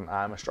characters, and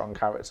I'm a strong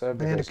character.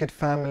 He had a good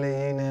family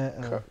unit.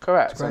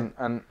 Correct,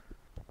 and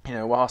you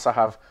know, whilst I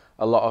have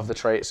a lot of the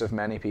traits of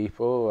many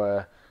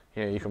people,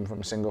 you know, you come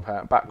from a single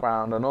parent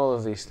background and all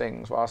of these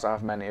things, whilst I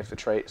have many of the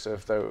traits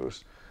of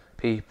those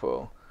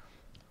people,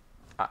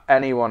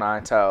 anyone I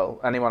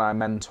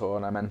mentor,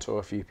 and I mentor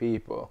a few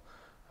people,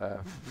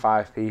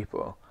 5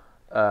 people,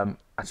 I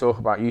talk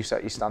about you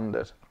set your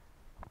standard.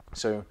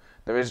 So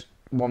there is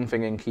one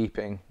thing in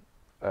keeping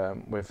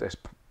with this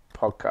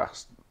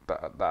podcast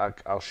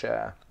that I'll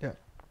share. Yeah.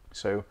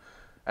 So,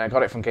 and I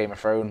got it from Game of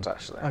Thrones,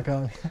 actually.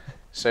 Okay.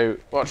 So,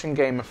 watching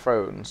Game of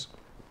Thrones,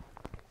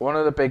 one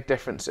of the big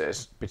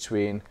differences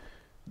between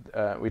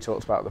we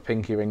talked about the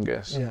pinky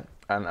ringers,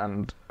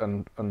 and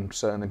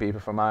certainly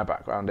people from my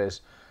background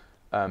is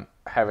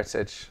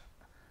heritage.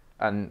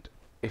 And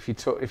if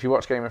you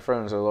watch Game of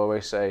Thrones, they'll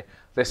always say,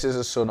 this is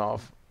a son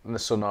of, and the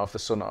son of, the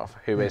son of,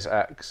 who is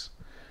X.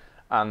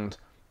 And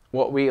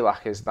what we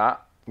lack is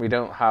that. We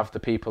don't have the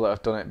people that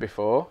have done it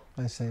before.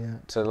 I see, yeah.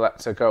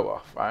 To go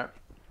off, right?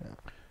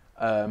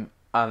 Yeah.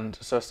 And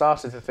so I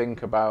started to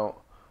think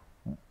about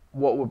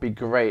what would be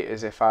great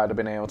is if I'd have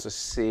been able to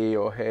see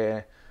or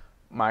hear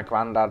my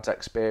granddad's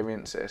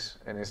experiences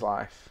in his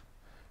life,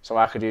 so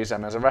I could use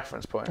them as a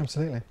reference point.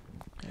 Absolutely.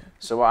 Yeah.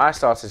 So what I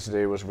started to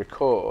do was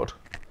record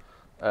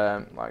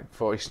like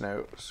voice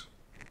notes,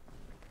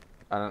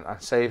 and I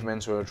save them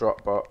into a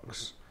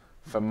Dropbox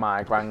for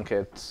my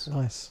grandkids.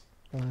 Nice.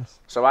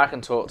 So I can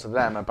talk to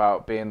them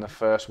about being the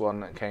first one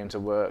that came to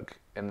work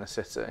in the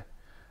city,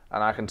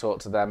 and I can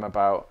talk to them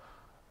about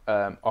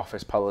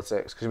office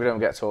politics, because we don't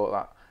get taught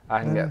that.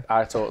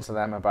 I talk to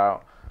them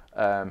about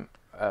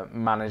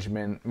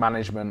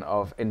management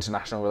of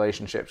international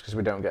relationships, because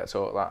we don't get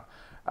taught that.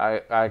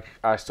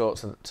 I talk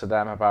to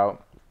them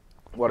about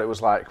what it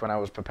was like when I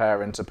was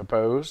preparing to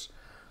propose,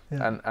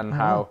 and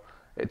how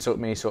it took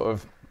me sort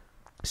of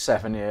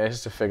 7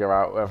 years to figure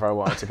out whether I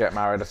wanted to get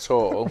married at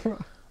all.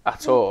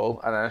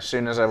 And then as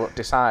soon as I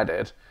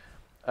decided,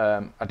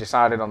 on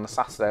the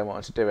Saturday I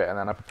wanted to do it, and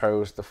then I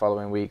proposed the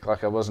following week.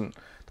 Like there was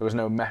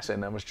no messing,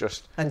 there was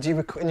just... And you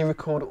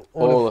record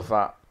all of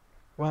that.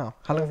 Wow.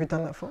 How long have you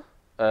done that for?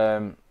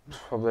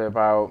 Probably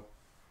about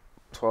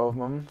 12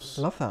 months.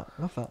 Love that.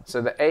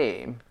 So the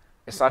aim,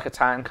 it's like a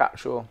time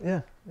capsule.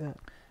 Yeah.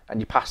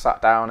 And you pass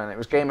that down, and it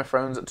was Game of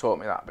Thrones that taught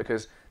me that,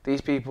 because these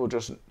people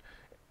just...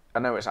 I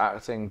know it's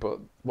acting, but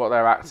what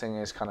they're acting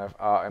is kind of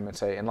art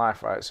imitating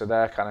life, right? So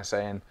they're kind of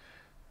saying,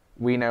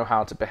 we know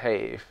how to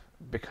behave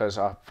because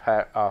our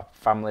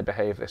family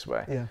behave this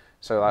way. Yeah.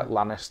 So like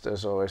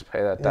Lannisters always pay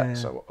their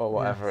debts or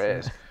whatever it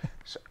is.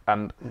 So,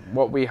 and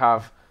what we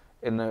have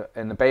in the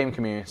BAME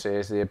community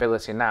is the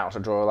ability now to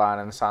draw a line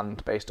in the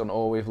sand based on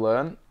all we've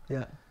learned.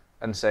 Yeah.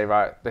 And say,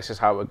 right, this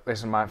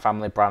is my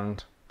family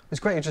brand. It's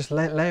great. You're just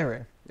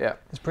layering. Yeah.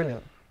 It's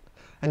brilliant.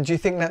 And do you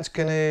think that's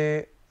going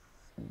to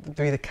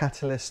be the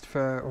catalyst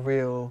for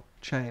real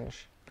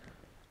change?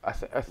 I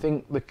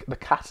think the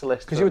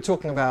catalyst... Because you were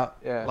talking about,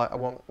 like, I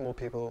want more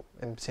people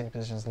in senior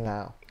positions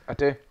now. I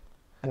do.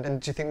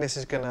 And do you think this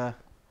is going to...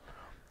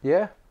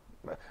 Yeah.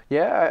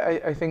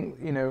 I think,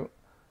 you know,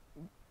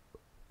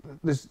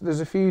 there's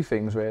a few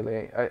things,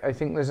 really. I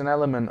think there's an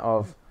element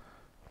of...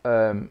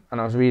 and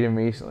I was reading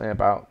recently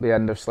about the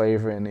end of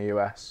slavery in the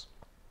US,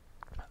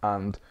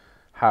 and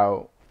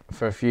how,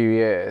 for a few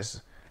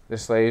years, the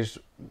slaves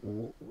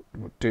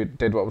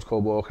did what was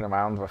called walking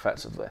around,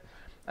 effectively,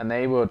 and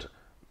they would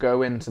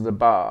go into the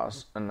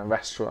bars and the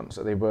restaurants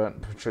that they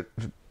weren't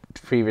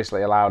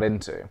previously allowed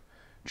into,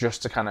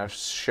 just to kind of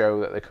show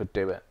that they could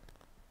do it.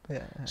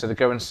 Yeah. So they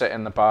go and sit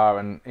in the bar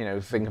and, you know,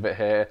 think of it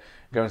here,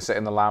 go and sit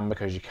in the Lamb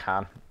because you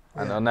can,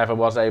 and I never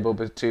was able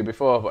to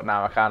before, but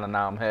now I can, and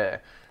now I'm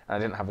here. And I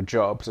didn't have a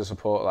job to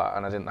support that,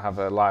 and I didn't have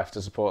a life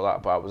to support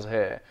that, but I was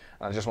here,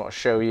 and I just want to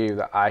show you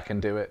that I can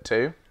do it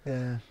too.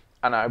 Yeah.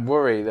 And I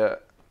worry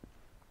that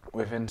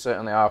within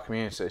certainly our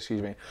community,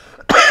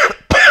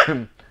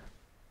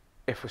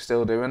 if we're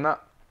still doing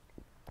that,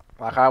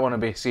 like I want to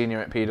be senior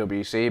at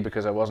PwC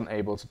because I wasn't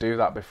able to do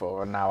that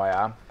before, and now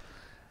I am.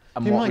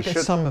 And you might get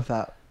some of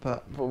that,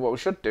 but what we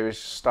should do is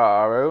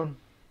start our own.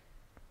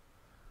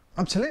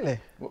 Absolutely.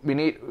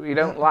 We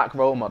don't lack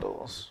role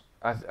models.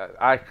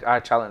 I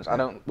challenge.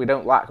 We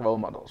don't lack role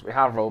models. We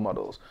have role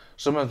models.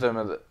 Some of them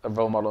are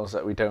role models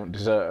that we don't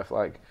deserve.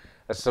 Like,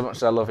 as much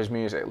as I love his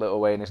music, Lil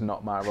Wayne is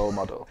not my role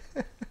model.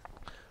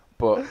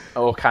 Or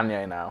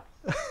Kanye now.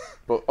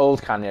 But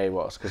old Kanye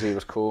was, because he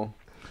was cool.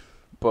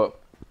 But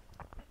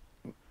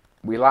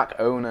we lack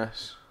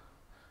owners.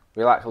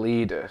 We lack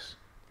leaders.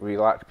 We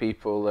lack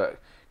people that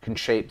can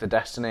shape the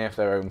destiny of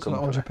their own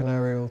company. Like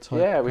entrepreneurial type.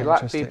 Yeah, we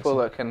lack people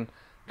that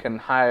can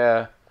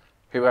hire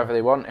whoever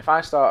they want. If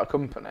I start a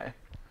company,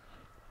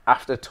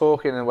 after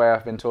talking the way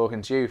I've been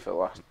talking to you for the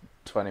last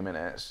 20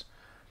 minutes,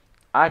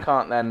 I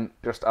can't then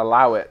just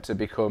allow it to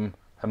become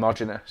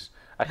homogenous.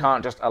 I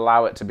can't just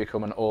allow it to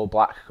become an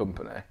all-black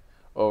company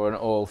or an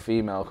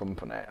all-female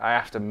company. I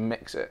have to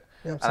mix it.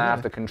 Yeah, and I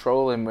have the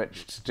control in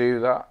which to do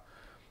that.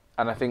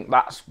 And I think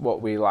that's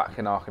what we lack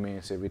in our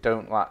community. We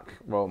don't lack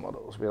role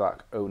models. We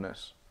lack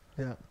owners.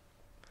 Yeah.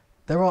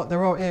 There are.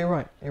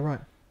 Yeah, you're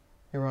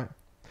right.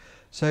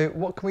 So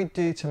what can we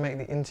do to make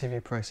the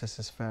interview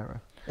processes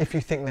fairer? If you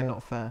think they're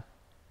not fair.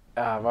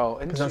 Well,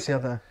 because that's the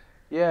other.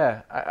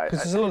 Yeah.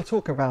 Because there's a lot of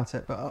talk about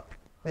it, but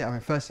yeah, I mean,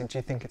 firstly, do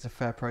you think it's a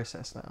fair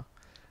process now?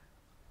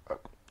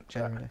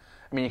 Generally.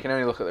 I mean, you can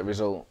only look at the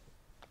result,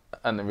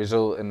 and the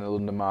result in the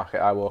London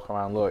market. I walk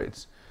around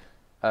Lloyd's.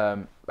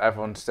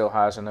 Everyone still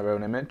hires in their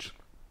own image.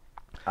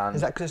 And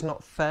is that because it's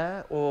not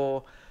fair,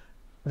 or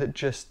that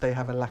just they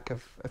have a lack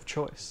of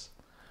choice?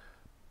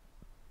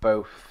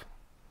 Both.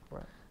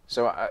 Right.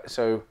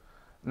 So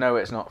no,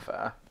 it's not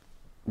fair,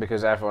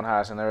 because everyone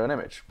hires in their own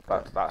image.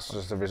 That's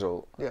just the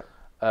result. Yeah.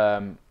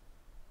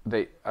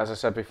 As I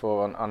said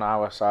before, on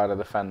our side of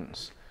the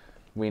fence,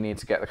 we need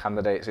to get the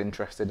candidates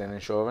interested in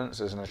insurance.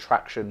 There's an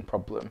attraction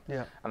problem.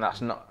 Yeah. And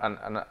that's not,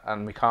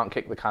 and we can't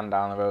kick the can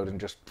down the road and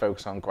just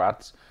focus on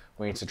grads.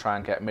 We need to try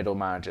and get middle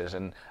managers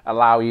and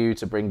allow you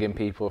to bring in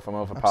people from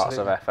other parts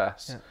of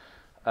FS.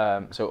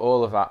 Yeah. So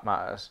all of that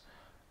matters.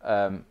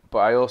 But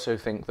I also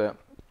think that,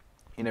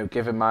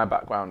 given my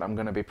background, I'm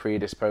going to be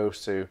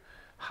predisposed to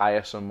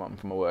hire someone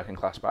from a working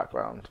class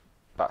background.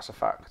 That's a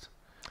fact.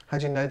 How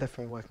do you know they're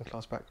from a working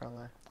class background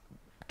though?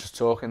 Just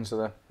talking to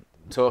them.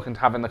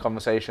 Having the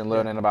conversation,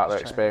 learning about their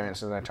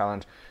experiences and their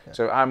challenge. Yeah.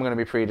 So I'm going to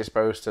be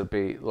predisposed to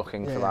be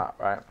looking for that,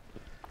 right?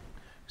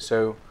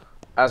 So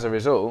as a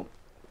result,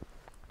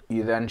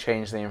 you then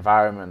change the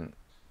environment.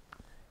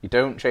 You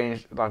don't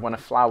change, like when a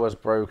flower's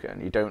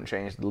broken, you don't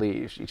change the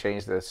leaves, you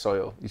change the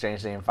soil, you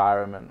change the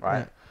environment, right?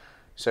 Yeah.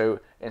 So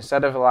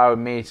instead of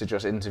allowing me to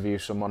just interview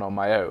someone on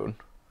my own,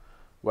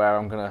 where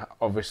I'm going to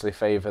obviously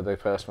favour the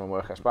person from a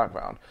working class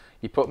background,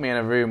 you put me in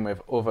a room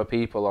with other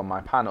people on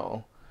my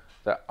panel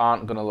that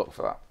aren't going to look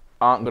for that,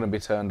 aren't going to be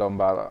turned on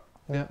by that.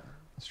 Yeah,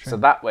 that's true. So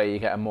that way you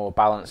get a more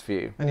balanced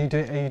view. And are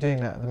you doing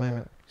that at the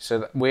moment?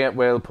 So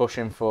we're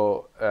pushing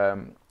for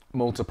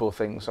multiple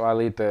things. So I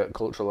lead the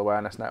Cultural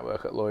Awareness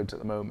Network at Lloyd's at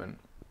the moment.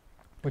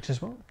 Which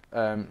is what?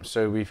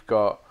 So we've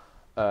got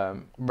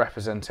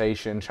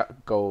representation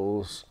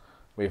goals.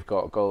 We've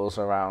got goals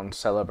around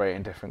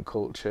celebrating different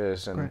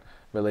cultures and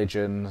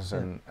religions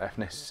and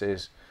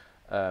ethnicities.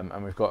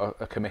 And we've got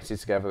a committee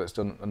together that's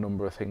done a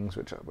number of things,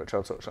 which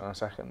I'll touch on in a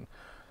second.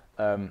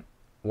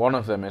 One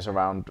of them is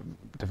around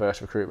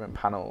diverse recruitment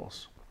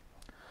panels.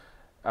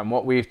 And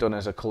what we've done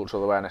as a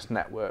Cultural Awareness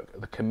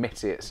Network, the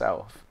committee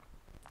itself,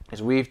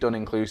 is we've done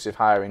inclusive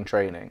hiring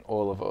training,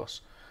 all of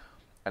us.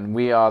 And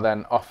we are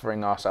then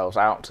offering ourselves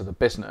out to the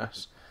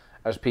business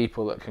as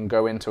people that can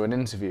go into an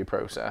interview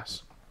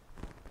process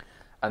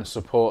and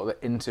support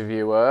the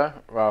interviewer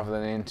rather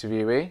than the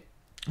interviewee.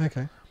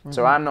 Okay.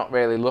 So I'm not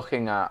really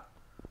looking at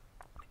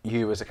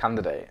you as a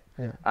candidate.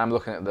 Yeah. I'm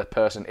looking at the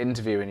person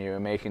interviewing you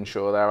and making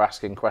sure they're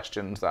asking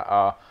questions that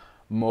are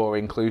more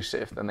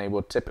inclusive than they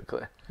would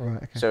typically.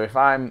 Right. Okay.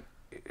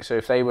 So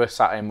if they were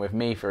sat in with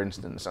me, for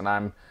instance, and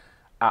I'm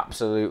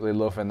absolutely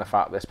loving the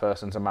fact this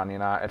person's a Man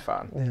United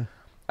fan,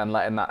 and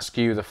letting that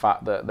skew the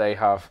fact that they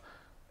have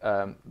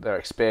their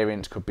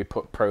experience could be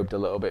probed a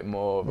little bit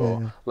more,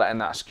 or letting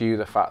that skew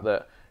the fact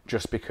that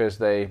just because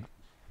they,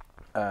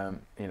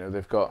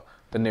 they've got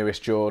the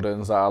newest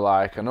Jordans that I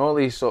like, and all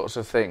these sorts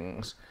of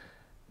things,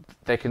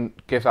 they can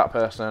give that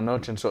person a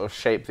nudge and sort of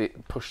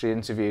push the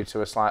interview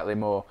to a slightly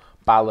more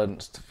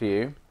balanced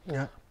view.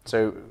 Yeah.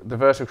 So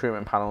diverse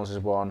recruitment panels is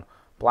one,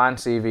 blind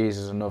CVs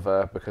is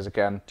another, because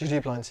again, do you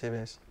do blind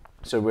CVs?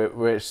 So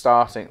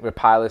we're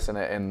piloting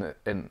it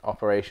in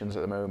operations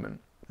at the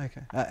moment.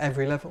 Okay. At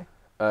every level?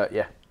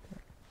 Yeah.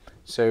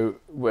 So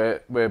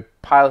we're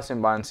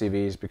piloting blind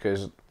CVs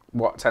because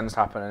what tends to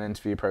happen in an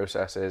interview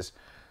process is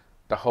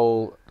the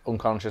whole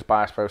unconscious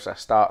bias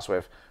process starts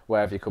with,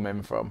 where have you come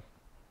in from?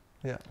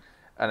 Yeah.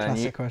 And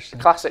then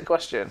Classic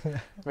question. Yeah.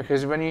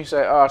 Because when you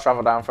say, I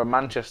travel down from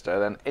Manchester,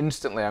 then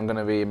instantly I'm going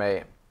to be,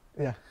 mate.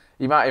 Yeah.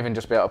 You might even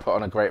just be able to put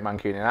on a great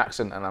Mancunian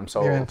accent, and I'm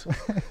sold.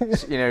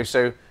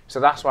 So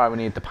that's why we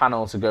need the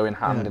panel to go in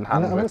hand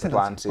with the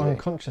blind CV.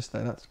 Unconscious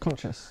though. That's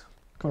conscious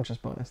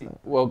bias. Though.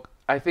 Well,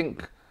 I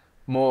think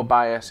more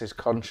bias is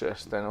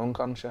conscious than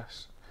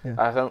unconscious. Yeah.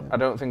 I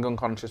don't think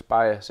unconscious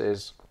bias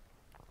is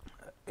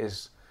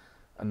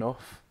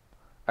enough.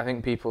 I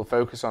think people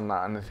focus on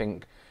that and they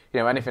think,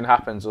 anything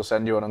happens, they'll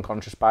send you on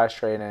unconscious bias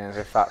training as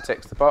if that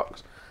ticks the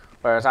box.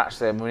 Whereas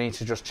actually, we need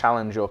to just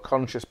challenge your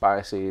conscious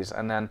biases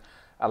and then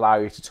allow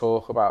you to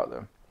talk about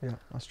them. Yeah,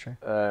 that's true.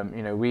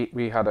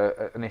 We had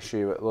an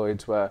issue at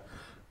Lloyd's where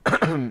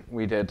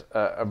we did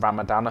a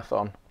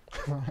Ramadanathon,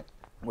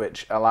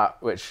 which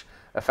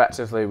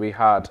effectively we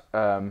had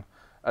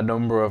a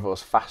number of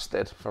us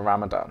fasted for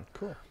Ramadan.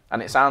 Cool.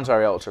 And it sounds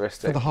very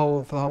altruistic. For the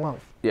whole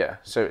month. Yeah.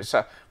 So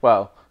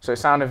it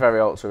sounded very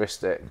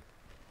altruistic,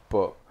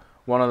 but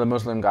one of the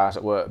Muslim guys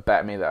at work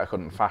bet me that I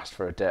couldn't fast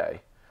for a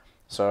day.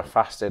 So I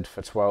fasted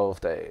for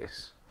 12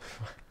 days.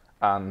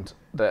 And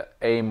the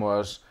aim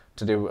was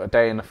to do a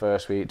day in the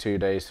first week, 2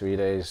 days, 3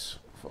 days,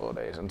 4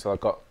 days, until I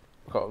got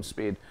up to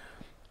speed.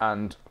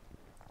 And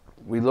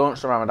we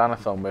launched the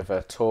Ramadanathon with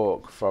a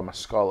talk from a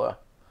scholar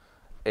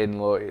in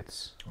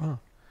Lloyd's. Wow.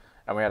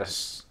 And we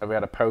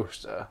had a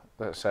poster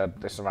that said,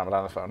 "This is a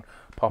Ramadanathon,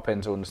 pop in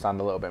to understand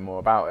a little bit more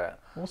about it."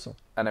 Awesome.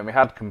 And then we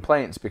had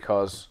complaints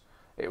because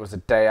it was the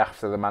day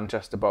after the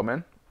Manchester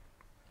bombing.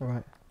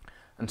 Right.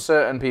 And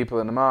certain people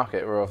in the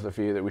market were of the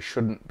view that we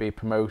shouldn't be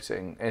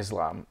promoting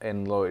Islam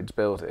in Lloyd's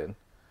building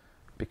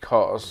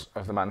because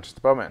of the Manchester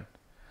bombing.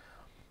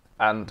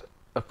 And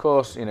of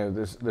course, you know,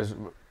 there's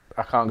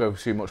I can't go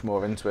too much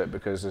more into it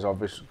because there's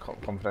obvious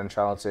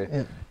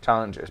confidentiality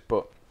challenges.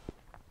 But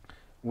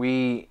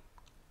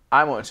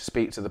I wanted to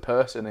speak to the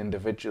person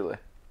individually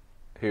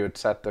who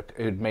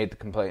had made the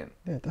complaint.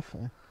 Yeah,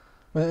 definitely.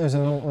 Well, it was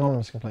an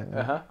anonymous complaint.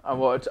 I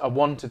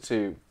wanted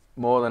to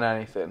more than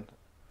anything,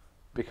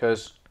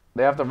 because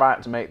they have the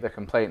right to make the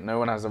complaint. No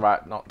one has the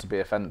right not to be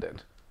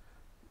offended.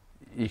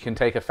 You can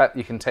take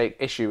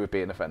issue with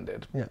being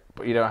offended,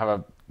 but you don't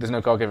have there's no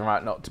God-given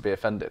right not to be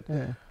offended.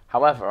 Yeah.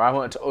 However, I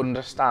wanted to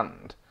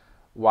understand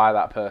why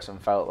that person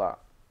felt that.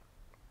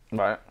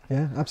 Right?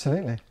 Yeah,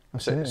 absolutely.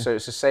 So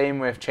it's the same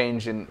with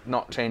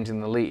not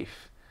changing the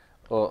leaf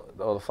or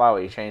the flower.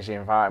 You change the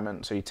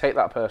environment. So you take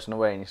that person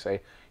away and you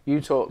say,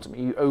 "You talk to me.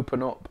 You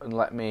open up and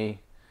let me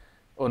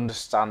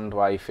understand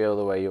why you feel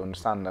the way you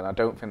understand." And I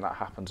don't think that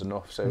happens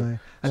enough. No.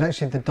 And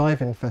actually, the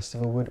diving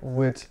festival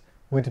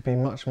would be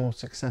much more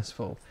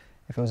successful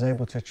if it was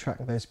able to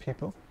attract those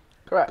people.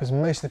 Correct. Because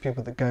most of the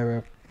people that go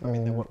are,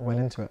 they're well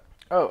into it.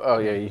 Oh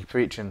yeah, you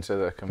preach into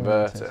the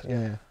converted.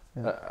 Yeah.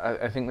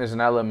 I think there's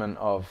an element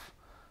of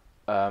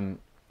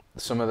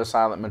some of the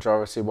silent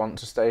majority want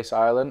to stay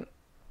silent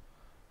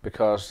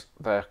because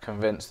they're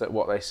convinced that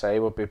what they say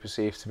would be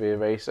perceived to be a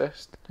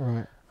racist.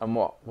 Right. And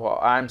what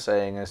I'm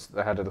saying is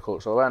the head of the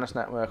Cultural Awareness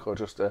Network, or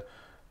just a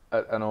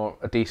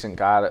decent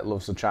guy that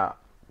loves the chat,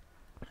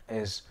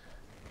 is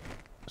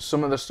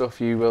some of the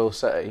stuff you will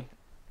say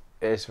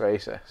is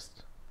racist.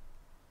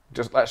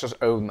 Let's just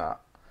own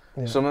that.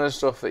 Yeah. Some of the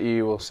stuff that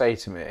you will say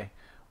to me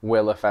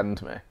will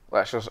offend me.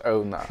 Let's just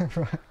own that.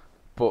 Right.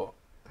 But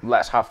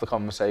let's have the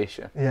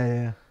conversation.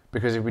 Yeah.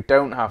 Because if we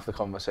don't have the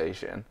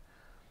conversation,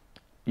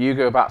 you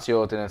go back to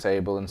your dinner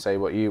table and say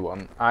what you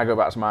want. I go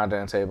back to my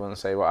dinner table and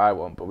say what I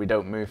want, but we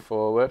don't move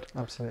forward.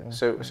 Absolutely.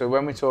 So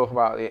when we talk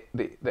about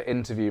the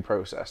interview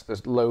process,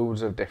 there's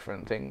loads of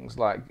different things,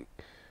 like,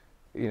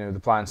 you know, the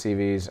blind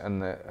CVs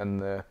and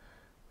the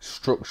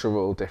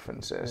structural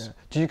differences. Yeah.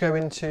 Do you go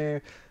into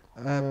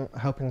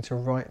helping to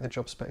write the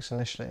job specs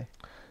initially?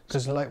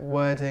 Because like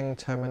wording,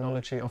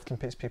 terminology often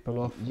puts people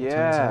off.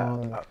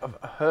 Yeah,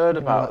 I've heard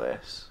about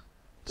this.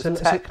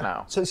 There's tech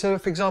now. So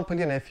for example,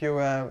 you know, if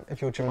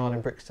you're Jamal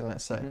in Brixton,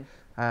 let's say,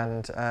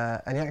 and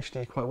you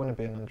actually quite want to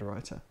be an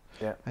underwriter,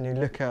 and you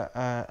look at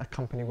a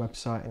company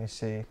website and you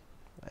see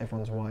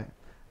everyone's white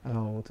and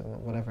old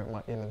and whatever it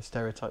might, you know, the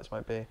stereotypes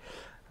might be,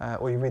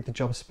 or you read the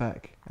job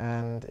spec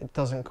and it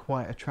doesn't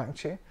quite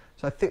attract you.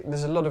 So I think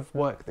there's a lot of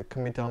work that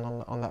can be done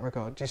on that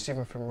regard, just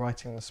even from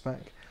writing the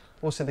spec.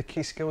 Also the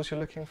key skills you're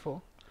looking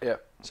for. Yeah.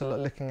 So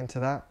looking into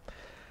that,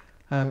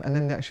 and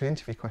then the actual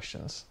interview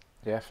questions.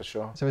 Yeah, for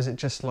sure. So is it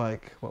just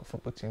like what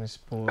football team you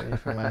support, you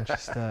from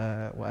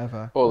Manchester,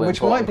 whatever? All the which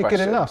might be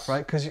questions. good enough,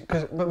 right?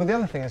 But the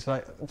other thing is,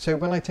 like, so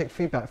when I take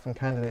feedback from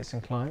candidates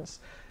and clients,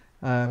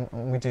 and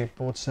we do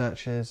board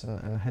searches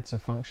and heads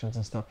of functions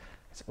and stuff,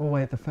 it's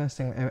always the first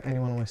thing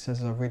anyone always says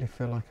is, "I really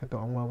feel like I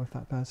got on well with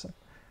that person."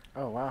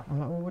 Oh wow. I'm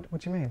like, well,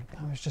 what do you mean?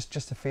 Oh, it was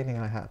just a feeling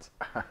I had.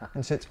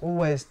 And so it's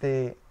always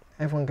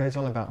everyone goes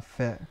on about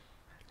fit,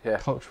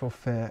 cultural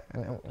fit,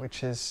 and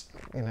which is,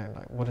 you know,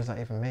 like, what does that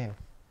even mean?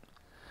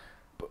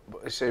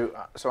 So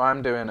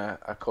I'm doing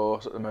a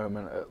course at the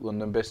moment at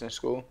London Business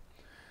School.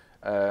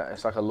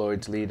 It's like a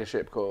Lloyd's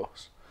leadership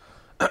course.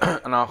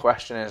 And our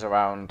question is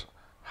around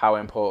how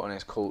important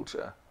is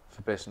culture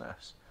for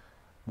business?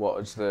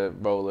 What is the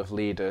role of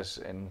leaders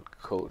in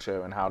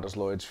culture, and how does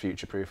Lloyd's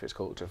future-proof its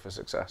culture for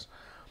success?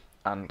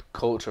 And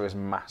culture is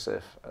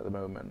massive at the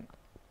moment,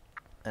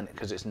 and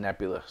because it's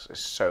nebulous, it's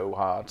so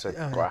hard to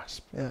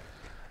grasp. Yeah.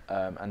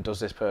 And does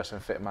this person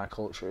fit my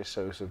culture is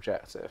so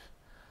subjective.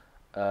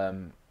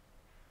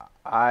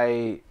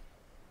 I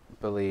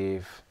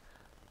believe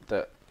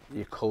that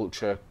your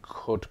culture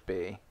could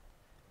be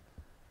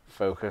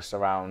focused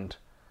around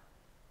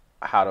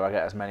how do I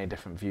get as many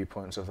different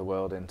viewpoints of the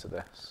world into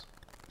this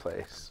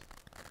place,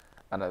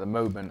 and at the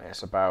moment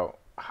it's about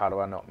how do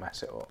I not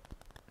mess it up.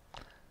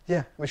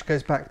 Yeah, which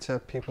goes back to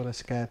people are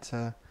scared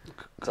to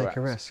take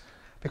a risk,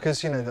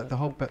 because, you know, the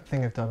whole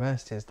thing of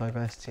diversity is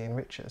diversity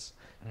enriches.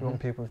 You want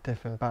people with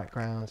different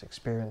backgrounds,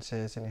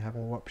 experiences, and you have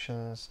more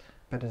options,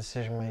 better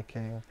decision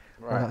making,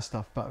 all that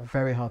stuff, but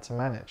very hard to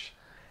manage.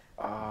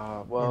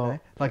 Well, you know?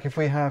 Like if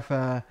we have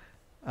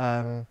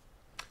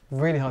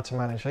really hard to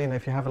manage, you know,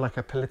 if you have like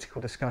a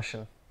political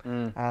discussion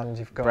and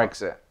you've got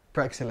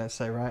Brexit, let's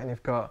say, right, and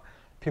you've got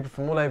people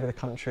from all over the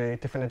country,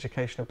 different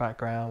educational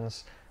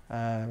backgrounds,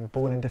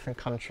 born in different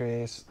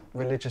countries,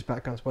 religious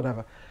backgrounds,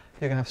 whatever.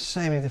 You're going to have so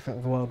many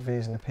different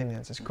worldviews and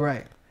opinions. It's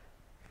great.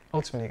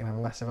 Ultimately, you're going to have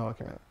a massive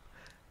argument.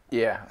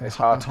 Yeah, it's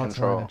hard to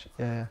control. manage.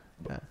 Yeah.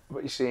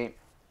 But you see,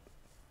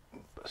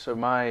 so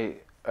my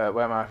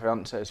where my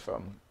fiance is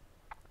from,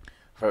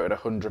 voted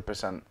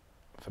 100%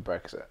 for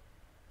Brexit.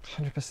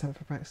 100%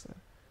 for Brexit.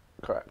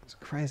 Correct. It's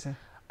crazy.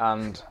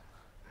 And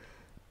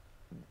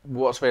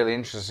what's really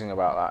interesting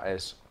about that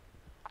is,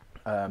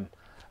 I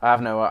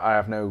have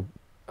no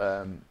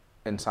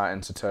insight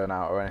into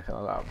turnout or anything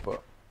like that,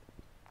 but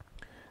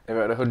they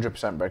voted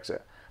 100%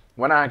 Brexit.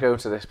 When I go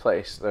to this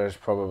place, there's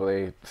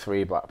probably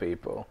 3 black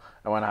people,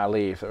 and when I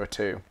leave, there are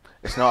 2.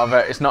 It's not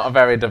a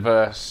very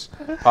diverse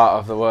part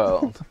of the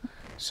world,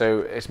 so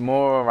it's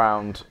more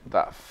around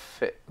that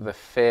the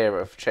fear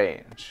of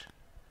change.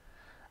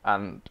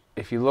 And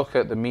if you look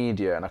at the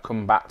media, and I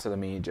come back to the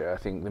media, I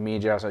think the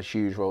media has a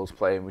huge role to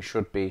play, and we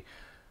should be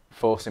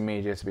forcing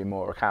media to be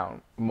more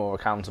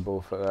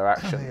accountable for their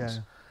actions.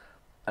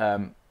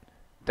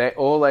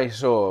 All they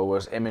saw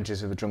was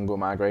images of the jungle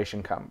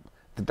migration camp.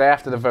 The day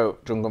after the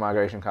vote, jungle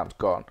migration camp's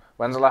gone.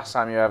 When's the last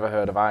time you ever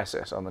heard of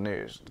ISIS on the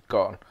news? It's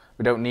gone.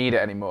 We don't need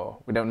it anymore.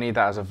 We don't need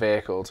that as a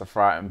vehicle to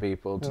frighten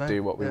people to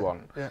do what we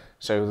want. Yeah.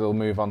 So they'll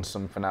move on to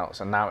something else.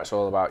 And now it's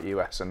all about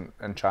US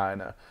and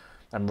China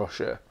and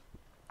Russia.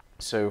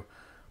 So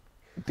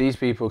these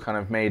people kind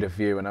of made a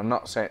view, and I'm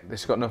not saying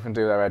this has got nothing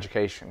to do with their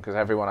education, because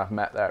everyone I've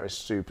met there is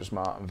super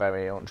smart and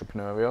very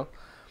entrepreneurial.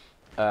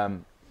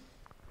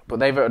 But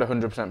they voted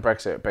 100%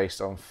 Brexit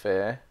based on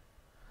fear.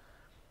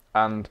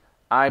 And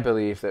I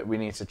believe that we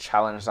need to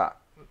challenge that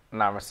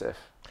narrative.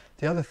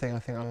 The other thing I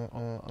think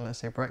on let's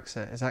say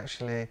Brexit is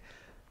actually,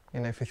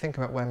 if we think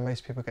about where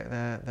most people get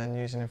their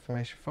news and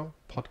information from,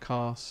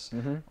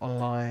 podcasts,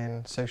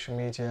 online, social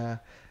media,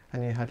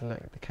 and you had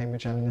like the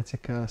Cambridge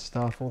Analytica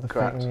stuff, all the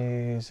Correct. fake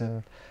news,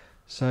 and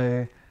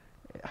so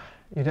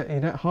you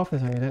don't half the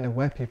time you don't know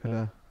where people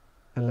are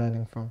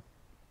learning from.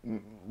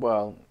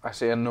 Well, I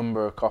see a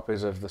number of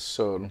copies of The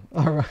Sun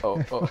Right.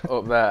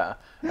 up there,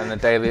 and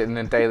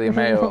the Daily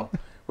Mail.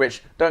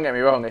 Which, don't get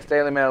me wrong, if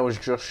Daily Mail was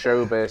just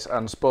showbiz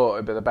and sport,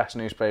 it'd be the best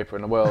newspaper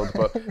in the world.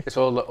 But it's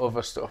all the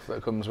other stuff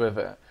that comes with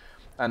it.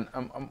 And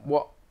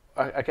what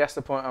I guess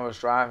the point I was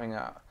driving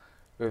at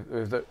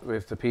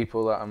with the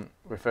people that I'm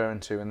referring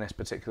to in this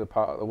particular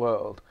part of the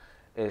world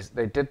is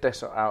they did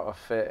this out of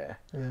fear.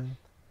 Yeah.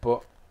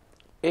 But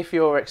if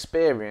your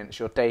experience,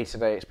 your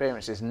day-to-day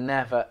experience, is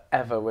never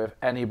ever with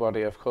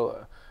anybody of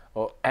colour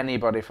or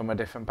anybody from a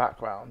different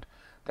background,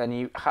 then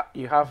you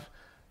have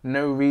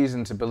no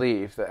reason to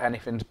believe that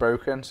anything's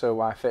broken, so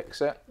why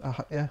fix it?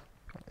 Yeah.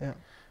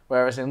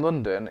 Whereas in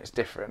London, it's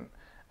different.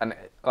 And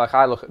like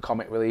I look at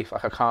Comic Relief,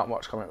 like I can't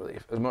watch Comic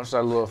Relief. As much as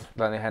I love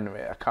Lenny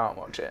Henry, I can't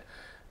watch it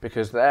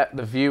because the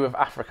view of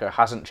Africa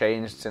hasn't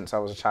changed since I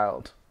was a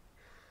child.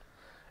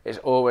 It's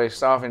always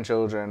starving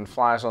children,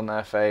 flies on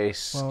their face,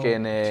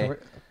 skinny.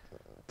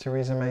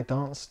 Theresa May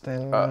danced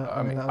in.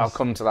 I'll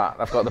come to that.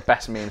 I've got the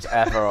best memes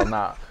ever on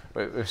that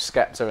with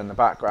Skepta in the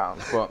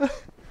background,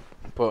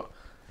 but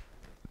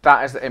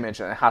that is the image,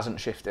 and it hasn't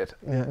shifted.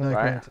 Yeah, no,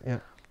 right? Great, yeah.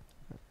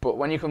 But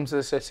when you come to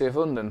the city of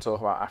London,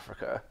 talk about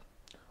Africa,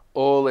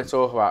 all they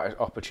talk about is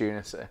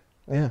opportunity.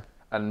 Yeah.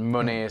 And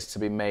money is to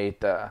be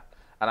made there,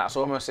 and that's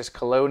almost this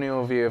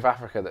colonial view of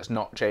Africa that's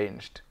not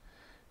changed.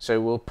 So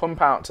we'll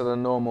pump out to the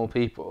normal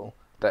people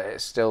that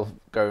it's still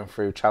going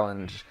through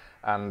challenge,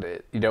 and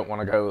you don't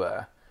want to go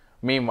there.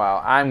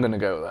 Meanwhile, I'm going to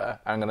go there.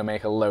 I'm going to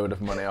make a load of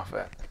money off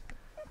it.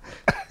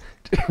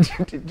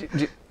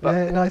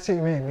 Yeah, no, I see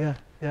what you mean.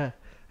 Yeah.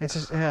 It's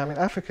just,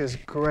 Africa's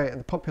great.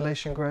 The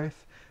population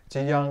growth, it's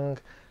a young,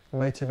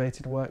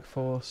 motivated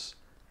workforce,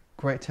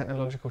 great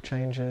technological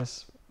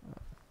changes.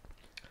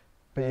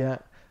 But yeah,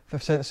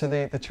 so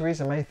the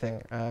Theresa May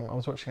thing, I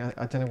was watching,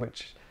 I don't know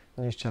which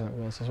news channel it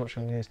was, I was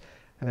watching on the news,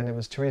 and then it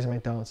was Theresa May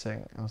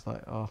dancing. I was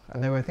like, oh,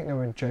 and I think they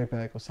were in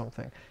Joburg or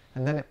something.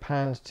 And then it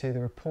panned to the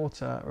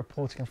reporter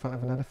reporting in front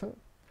of an elephant.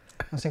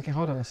 I was thinking,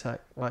 hold on a sec,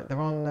 like there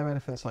are no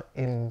elephants like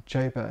in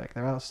Joburg,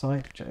 they're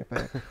outside of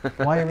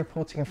Joburg. Why are you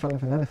reporting in front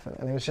of an elephant?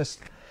 And it was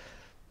just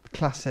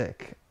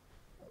classic.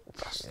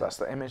 That's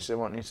the image they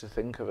want you to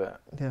think of it.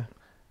 Yeah.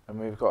 And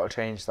we've got to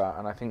change that.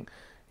 And I think,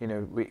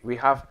 we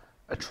have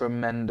a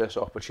tremendous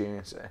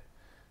opportunity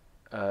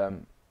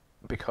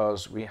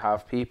because we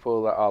have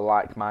people that are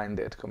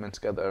like-minded coming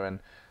together. And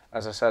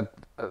as I said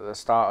at the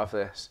start of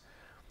this,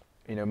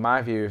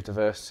 my view of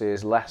diversity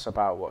is less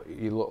about what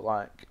you look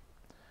like.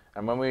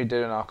 And when we were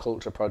doing our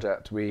culture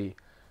project, we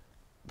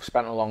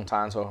spent a long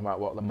time talking about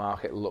what the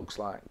market looks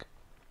like,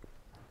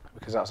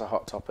 because that's a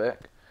hot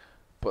topic.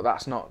 But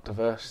that's not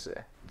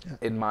diversity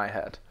in my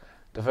head.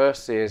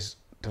 Diversity is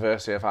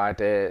diversity of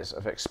ideas,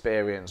 of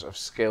experience, of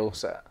skill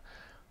set.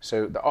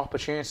 So the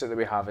opportunity that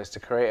we have is to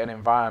create an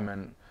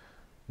environment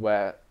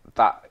where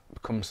that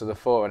comes to the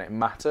fore and it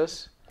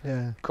matters.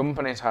 Yeah.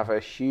 Companies have a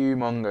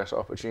humongous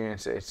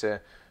opportunity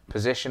to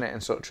position it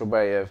in such a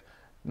way of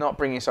not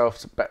bring yourself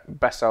to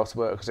best self to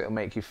work because it'll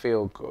make you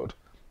feel good,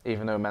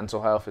 even though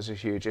mental health is a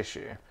huge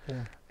issue.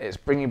 Yeah. It's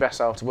bring your best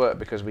self to work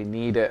because we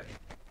need it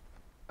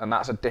and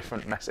that's a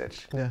different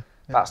message. Yeah.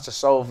 That's to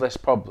solve this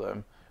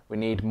problem. We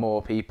need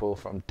more people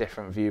from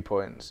different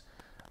viewpoints.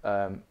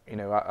 You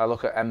know, I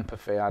look at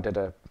empathy. I did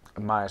a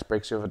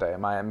Myers-Briggs the other day,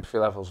 and my empathy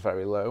level's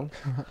very low,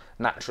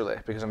 naturally,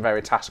 because I'm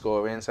very task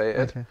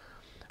orientated. Okay.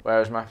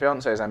 Whereas my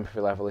fiance's empathy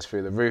level is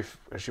through the roof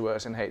because she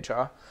works in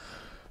HR.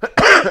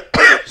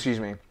 Excuse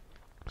me.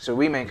 So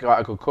we make quite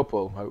a good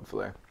couple,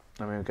 hopefully.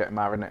 I mean, we're getting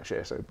married next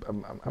year, so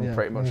I'm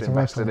pretty much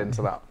invested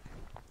into that.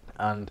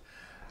 And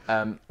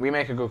we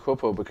make a good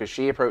couple because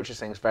she approaches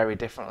things very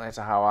differently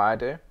to how I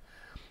do.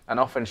 And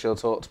often she'll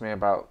talk to me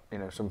about, you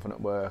know, something at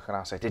work, and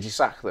I'll say, "Did you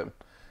sack them?"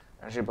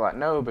 And she'll be like,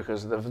 "No,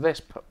 because of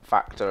this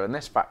factor and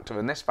this factor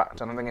and this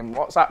factor." And I'm thinking,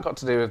 what's that got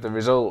to do with the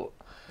result?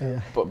 Yeah.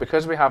 But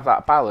because we have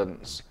that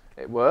balance,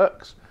 it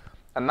works.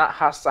 And that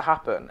has to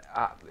happen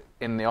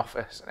in the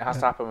office. It has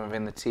to happen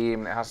within the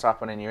team. It has to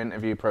happen in your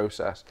interview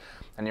process.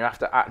 And you have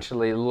to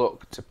actually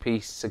look to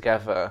piece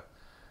together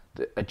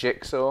a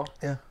jigsaw.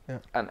 Yeah, yeah.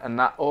 And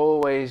that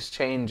always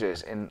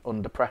changes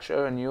under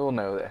pressure. And you'll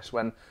know this.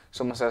 When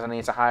someone says, "I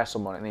need to hire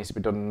someone, it needs to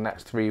be done in the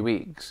next 3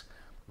 weeks,"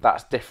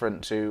 that's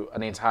different to, "I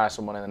need to hire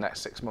someone in the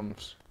next 6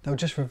 months." They'll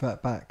just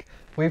revert back.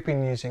 We've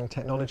been using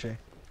technology,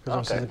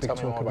 because obviously there's a big tell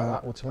me talk more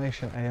about that.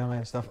 automation, AI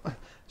and stuff.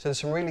 So there's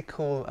some really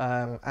cool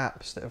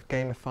apps that have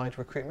gamified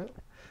recruitment.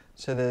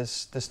 So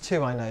there's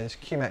two I know. There's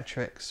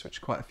Qmetrics,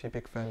 which quite a few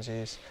big firms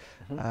use,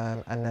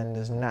 and then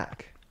there's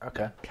Knack.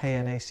 Okay.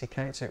 Knack.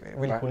 It's a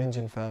really cool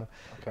Indian firm,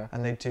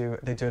 and they do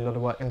a lot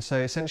of work. And so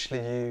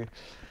essentially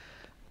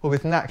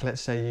with Knack,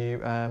 let's say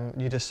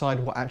you decide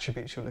what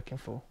attributes you're looking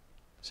for.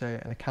 So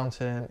an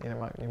accountant, you know,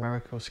 like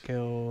numerical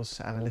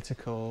skills,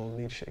 analytical,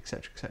 leadership,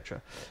 etc.,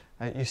 etc.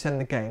 You send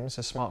the games,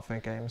 the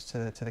smartphone games,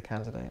 to the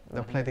candidate.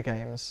 They'll play the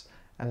games,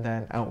 and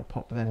then out will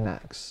pop their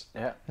knacks.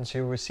 Yeah. And so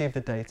you'll receive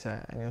the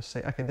data, and you'll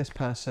say, okay, this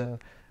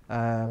person, you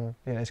know,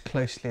 is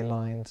closely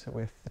aligned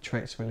with the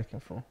traits we're looking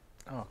for.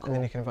 Oh, cool. And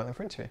then you can invite them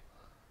for interview.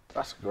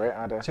 That's a great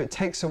idea. So it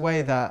takes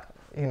away that,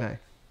 you know,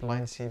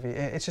 blind CV.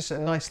 It's just a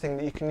nice thing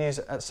that you can use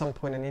at some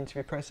point in the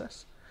interview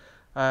process.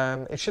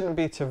 It shouldn't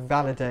be to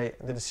validate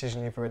the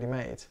decision you've already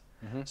made.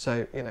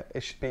 So, you know,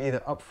 it should be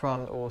either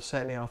upfront or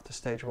certainly after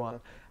stage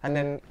one. And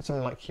then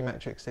something like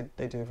Qmetrics,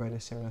 they do a very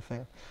similar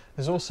thing.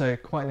 There's also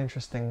quite an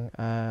interesting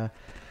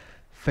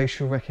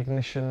facial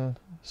recognition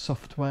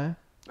software.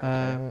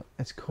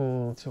 It's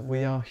called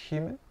We Are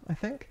Human, I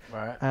think.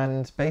 Right.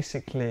 And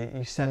basically,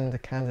 you send the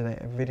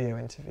candidate a video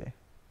interview.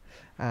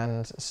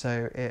 And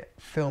so it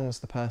films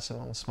the person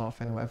on the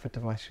smartphone or whatever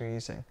device you're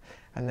using.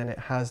 And then it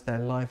has their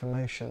live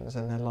emotions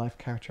and their live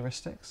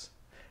characteristics.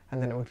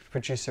 And then it would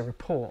produce a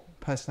report,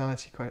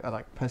 personality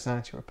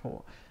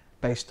report,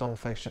 based on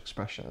facial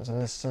expressions. And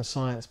there's some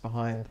science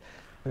behind.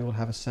 We will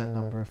have a certain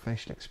number of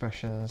facial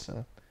expressions,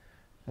 and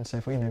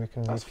so you know, we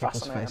can read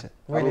people's faces.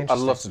 Really I'd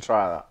love to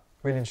try that.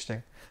 Really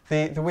interesting.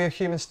 The We Are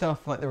Human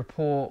stuff, like the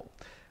report,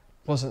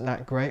 wasn't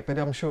that great, but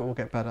I'm sure it will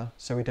get better.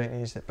 So we don't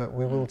use it, but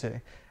we will do.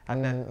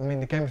 And then, I mean,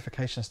 the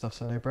gamification stuff's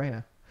a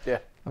no-brainer. Yeah.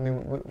 I mean,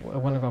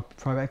 one of our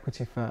private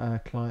equity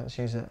clients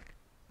use it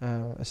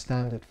as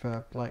standard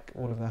for like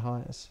all of their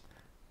hires,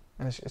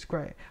 and it's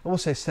great. It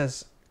also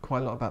says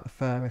quite a lot about the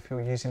firm if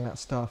you're using that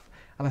stuff,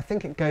 and I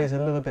think it goes a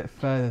little bit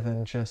further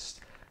than just,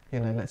 you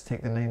know, let's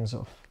take the names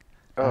off.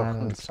 Oh,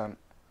 and, 100%.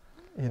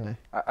 You know,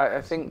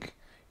 I think,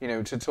 you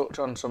know, to touch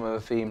on some of the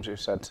themes we've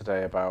said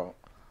today about,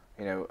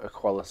 you know,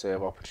 equality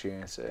of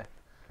opportunity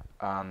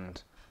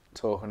and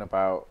talking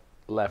about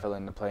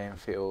leveling the playing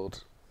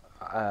field,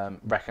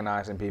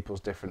 recognising people's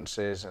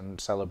differences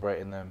and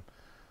celebrating them,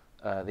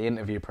 the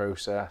interview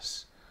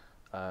process,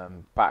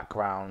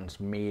 backgrounds,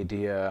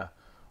 media,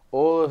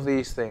 all of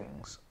these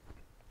things.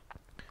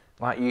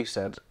 Like you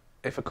said,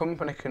 if a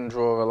company can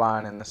draw a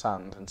line in the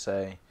sand and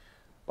say,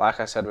 like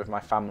I said with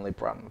my family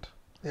brand,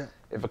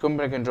 if a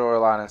company can draw a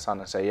line in the sand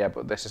and say, yeah,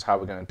 but this is how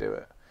we're going to do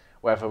it,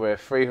 whether we're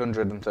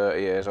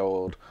 330 years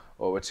old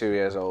or we're 2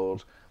 years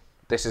old,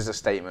 this is a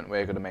statement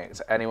we're going to make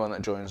to anyone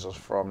that joins us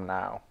from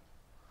now.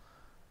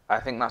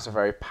 I think that's a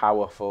very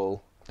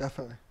powerful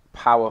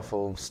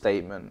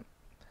statement.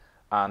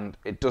 And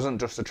it doesn't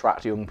just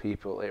attract young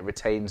people, it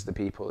retains the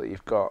people that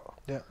you've got.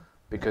 Yeah.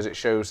 Because it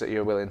shows that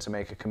you're willing to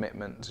make a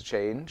commitment to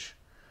change.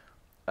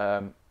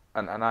 And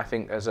I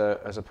think as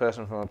a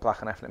person from a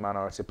black and ethnic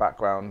minority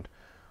background,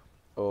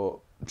 or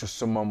just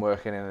someone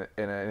working in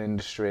an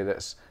industry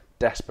that's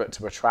desperate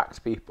to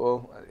attract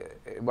people,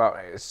 well,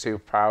 it's too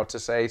proud to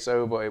say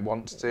so, but it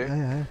wants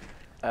to.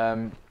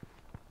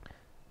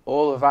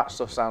 All of that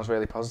stuff sounds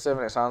really positive,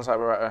 and it sounds like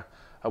we're at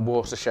a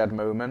watershed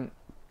moment.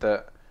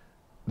 That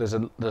there's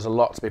a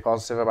lot to be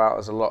positive about.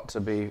 There's a lot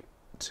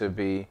to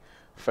be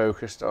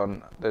focused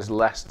on. There's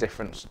less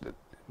difference.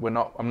 I'm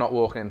not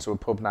walking into a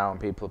pub now and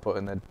people are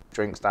putting their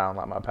drinks down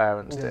like my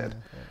parents did.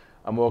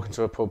 I'm walking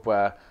to a pub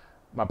where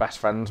my best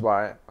friend's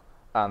white,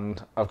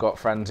 and I've got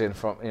friends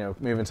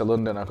moving to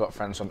London, I've got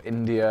friends from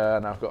India,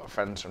 and I've got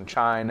friends from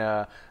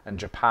China and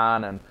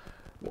Japan, and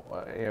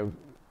you know,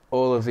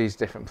 all of these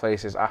different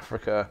places,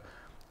 Africa,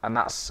 and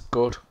that's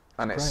good,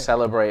 and it's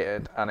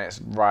celebrated, and it's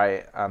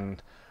right,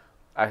 and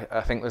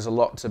I think there's a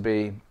lot to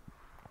be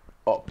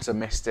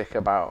optimistic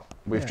about.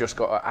 We've Yeah. just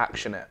got to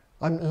action it.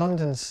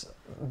 London's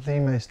the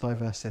most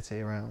diverse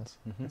city around.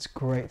 It's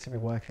great to be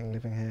working,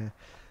 living here.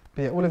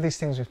 But yeah, all of these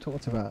things we've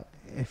talked about,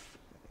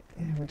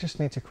 we just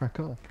need to crack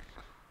on.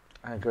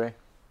 I agree.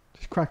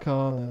 Just crack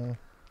on and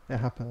it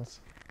happens.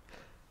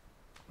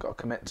 Got to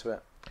commit to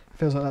it.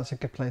 Feels like that's a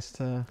good place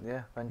to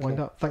Yeah, thank wind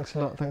you. up. Thanks a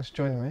lot. Thanks for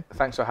joining me.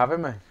 Thanks for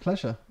having me.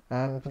 Pleasure.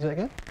 And we'll do it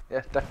again.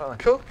 Yeah, definitely.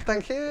 Cool.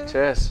 Thank you.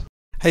 Cheers.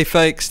 Hey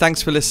folks,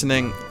 thanks for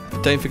listening.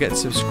 Don't forget to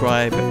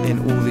subscribe in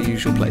all the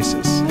usual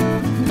places.